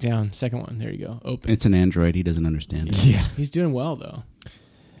next leak down. Second one. There you go. good. Open. It's an Android. He doesn't understand it. Yeah. He's doing well though.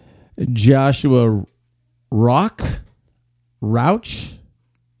 Joshua Rouch.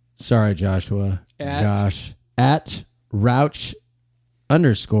 Sorry, Joshua. At? Josh. At Rouch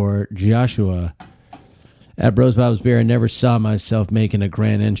 _ Joshua. At Bros Bob's Beer, I never saw myself making a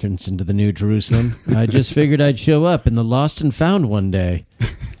grand entrance into the New Jerusalem. I just figured I'd show up in the Lost and Found one day.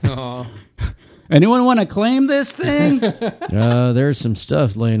 Oh, Anyone want to claim this thing? There's some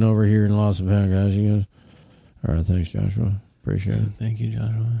stuff laying over here in Lost and Found, guys. He goes, all right, thanks, Joshua. Appreciate it. thank you,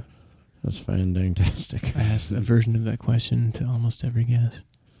 Joshua. That's fantastic. I asked a version of that question to almost every guest,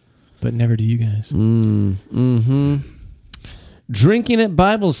 but never to you guys. Mm-hmm. Drinking at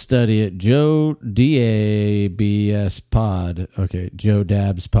Bible study at Joe DABS Pod. Okay, Joe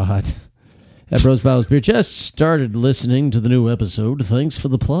Dabs Pod. At Bros Bibles Beer. Just started listening to the new episode. Thanks for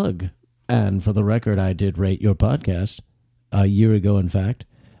the plug. And for the record, I did rate your podcast a year ago, in fact.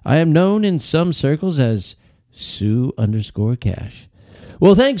 I am known in some circles as Sue_Cash.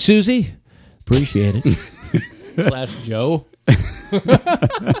 Well, thanks, Susie. Appreciate it. / Joe.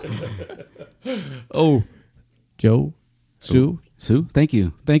 Oh, Joe, Sue. Sue, thank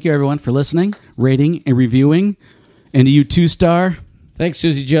you. Thank you, everyone, for listening, rating, and reviewing. And to you 2-star. Thanks,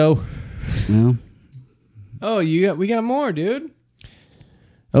 Susie Joe. Well, Oh, we got more, dude.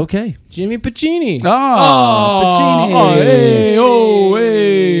 Okay. Jimmy Pacini. Pacini.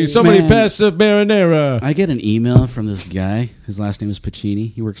 Hey, somebody Man. pass the marinara. I get an email from this guy. His last name is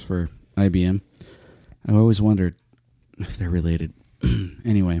Pacini. He works for IBM. I always wondered if they're related.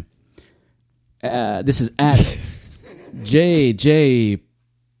 Anyway, this is at JJ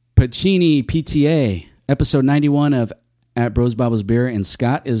Pacini PTA, episode 91 of At Bros Bobbles Beer, and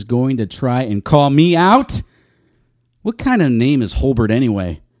Scott is going to try and call me out. What kind of name is Holbert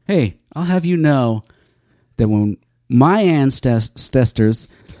anyway? Hey, I'll have you know that when my ancestors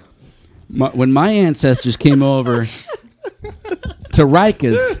came over to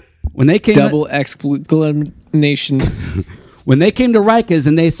Rikers, when they came Double exclamation. when they came to Rikers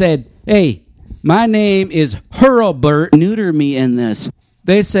and they said, "Hey, my name is Hurlbert, neuter me in this,"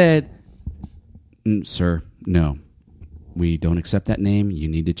 they said, "Sir, no, we don't accept that name. You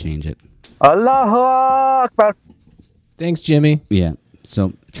need to change it. Allahu Akbar. Thanks, Jimmy. Yeah.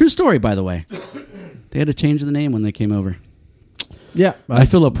 So, true story, by the way. They had to change the name when they came over. Yeah, I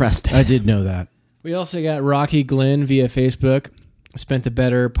feel oppressed. I did know that. We also got Rocky Glenn via Facebook. Spent the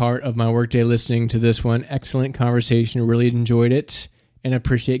better part of my workday listening to this one. Excellent conversation. Really enjoyed it. And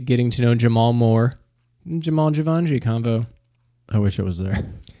appreciate getting to know Jamal more. Jamal Javandri convo. I wish I was there.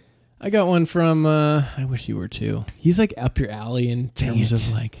 I got one from, I wish you were too. He's like up your alley in terms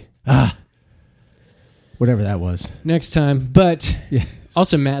of like, Whatever that was. next time. But Yeah.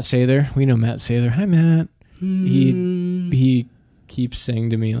 also Matt Sather. We know Matt Sather. Hi, Matt. He keeps saying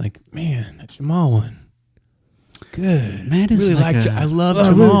to me like, man, that Jamal one. Good. Matt is really like I love Oh,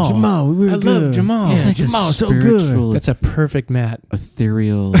 Jamal. Jamal, we were I love good. Jamal. He's Yeah, like Jamal's a so good. spiritual, that's a perfect Matt.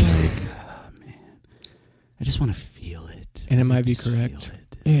 ethereal, like, man. I just want to feel it. And it might be Just feel correct.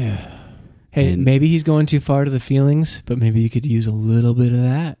 it. Yeah. Hey, And- maybe he's going too far to the feelings, but maybe you could use a little bit of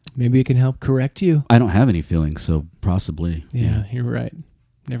that. Maybe it can help correct you. I don't have any feelings, so possibly. Yeah, you're right.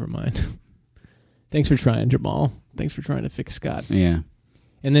 Never mind. Thanks for trying, Jamal. Thanks for trying to fix Scott. Yeah.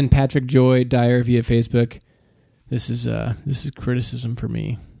 And then Patrick Joy Dyer via Facebook. This is criticism for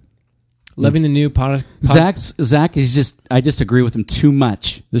me. Loving the new Zach is just, I just agree with him too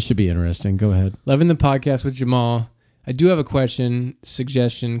much. This should be interesting. Go ahead. Loving the podcast with Jamal. I do have a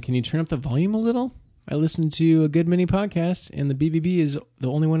suggestion. Can you turn up the volume a little? I listen to a good many podcasts, and the BBB is the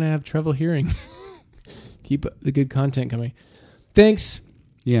only one I have trouble hearing. Keep the good content coming. Thanks.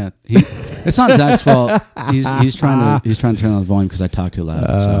 Yeah. It's not Zach's fault. He's trying to turn on the volume because I talk too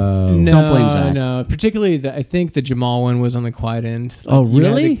loud. So. No, Don't blame Zach. No, particularly I think the Jamal one was on the quiet end. Oh, you had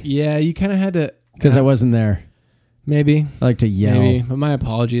really? to- yeah, you kind of had to. Because I wasn't there. Maybe. I like to yell. Maybe, but my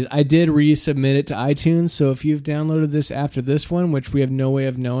apologies. I did resubmit it to iTunes, so if you've downloaded this after this one, which we have no way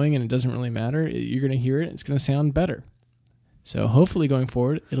of knowing and it doesn't really matter, you're going to hear it. It's going to sound better. So hopefully going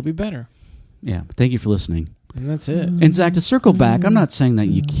forward, it'll be better. Yeah. Thank you for listening. And that's it. And Zach, to circle back, I'm not saying that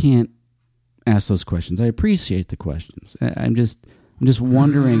you can't ask those questions. I appreciate the questions. I'm just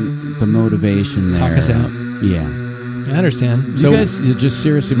wondering the motivation there. Talk us out. Yeah. I understand. You guys are just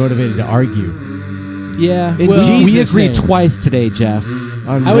seriously motivated to argue. Yeah. In Well, Jesus' We agreed name. twice today, Jeff.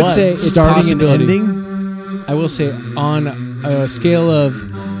 On I would what? say it's starting and possibility. ending. I will say on a scale of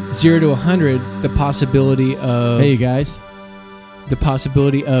 0 to 100, the possibility of Hey, you guys. the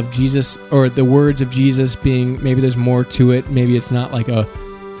possibility of Jesus or the words of Jesus being maybe there's more to it. Maybe it's not like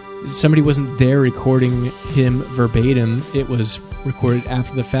somebody wasn't there recording him verbatim. It was recorded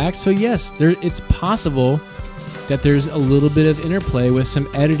after the fact. So yes, it's possible that there's a little bit of interplay with some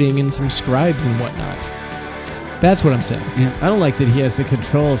editing and some scribes and whatnot. That's what I'm saying. I don't like that he has the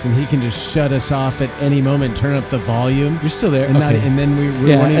controls and he can just shut us off at any moment, turn up the volume, You're still there. and, Okay. and then we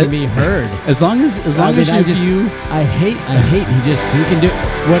Yeah, won't even be heard. As long as I hate. He can do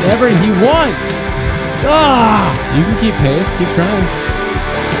whatever he wants. You can keep pace. Keep trying.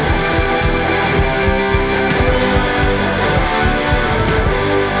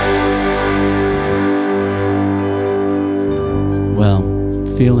 Well,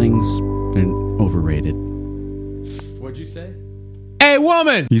 feelings, they're overrated. What'd you say? Hey,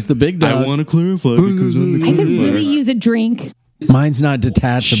 woman! He's the big I want to clarify because I'm the I could really use a drink. Mine's not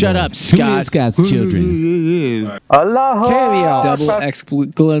detachable. Shut up, Scott. Scott. Scott's children. Allahu Double Akbar.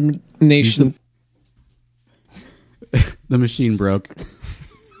 exclamation. The machine broke.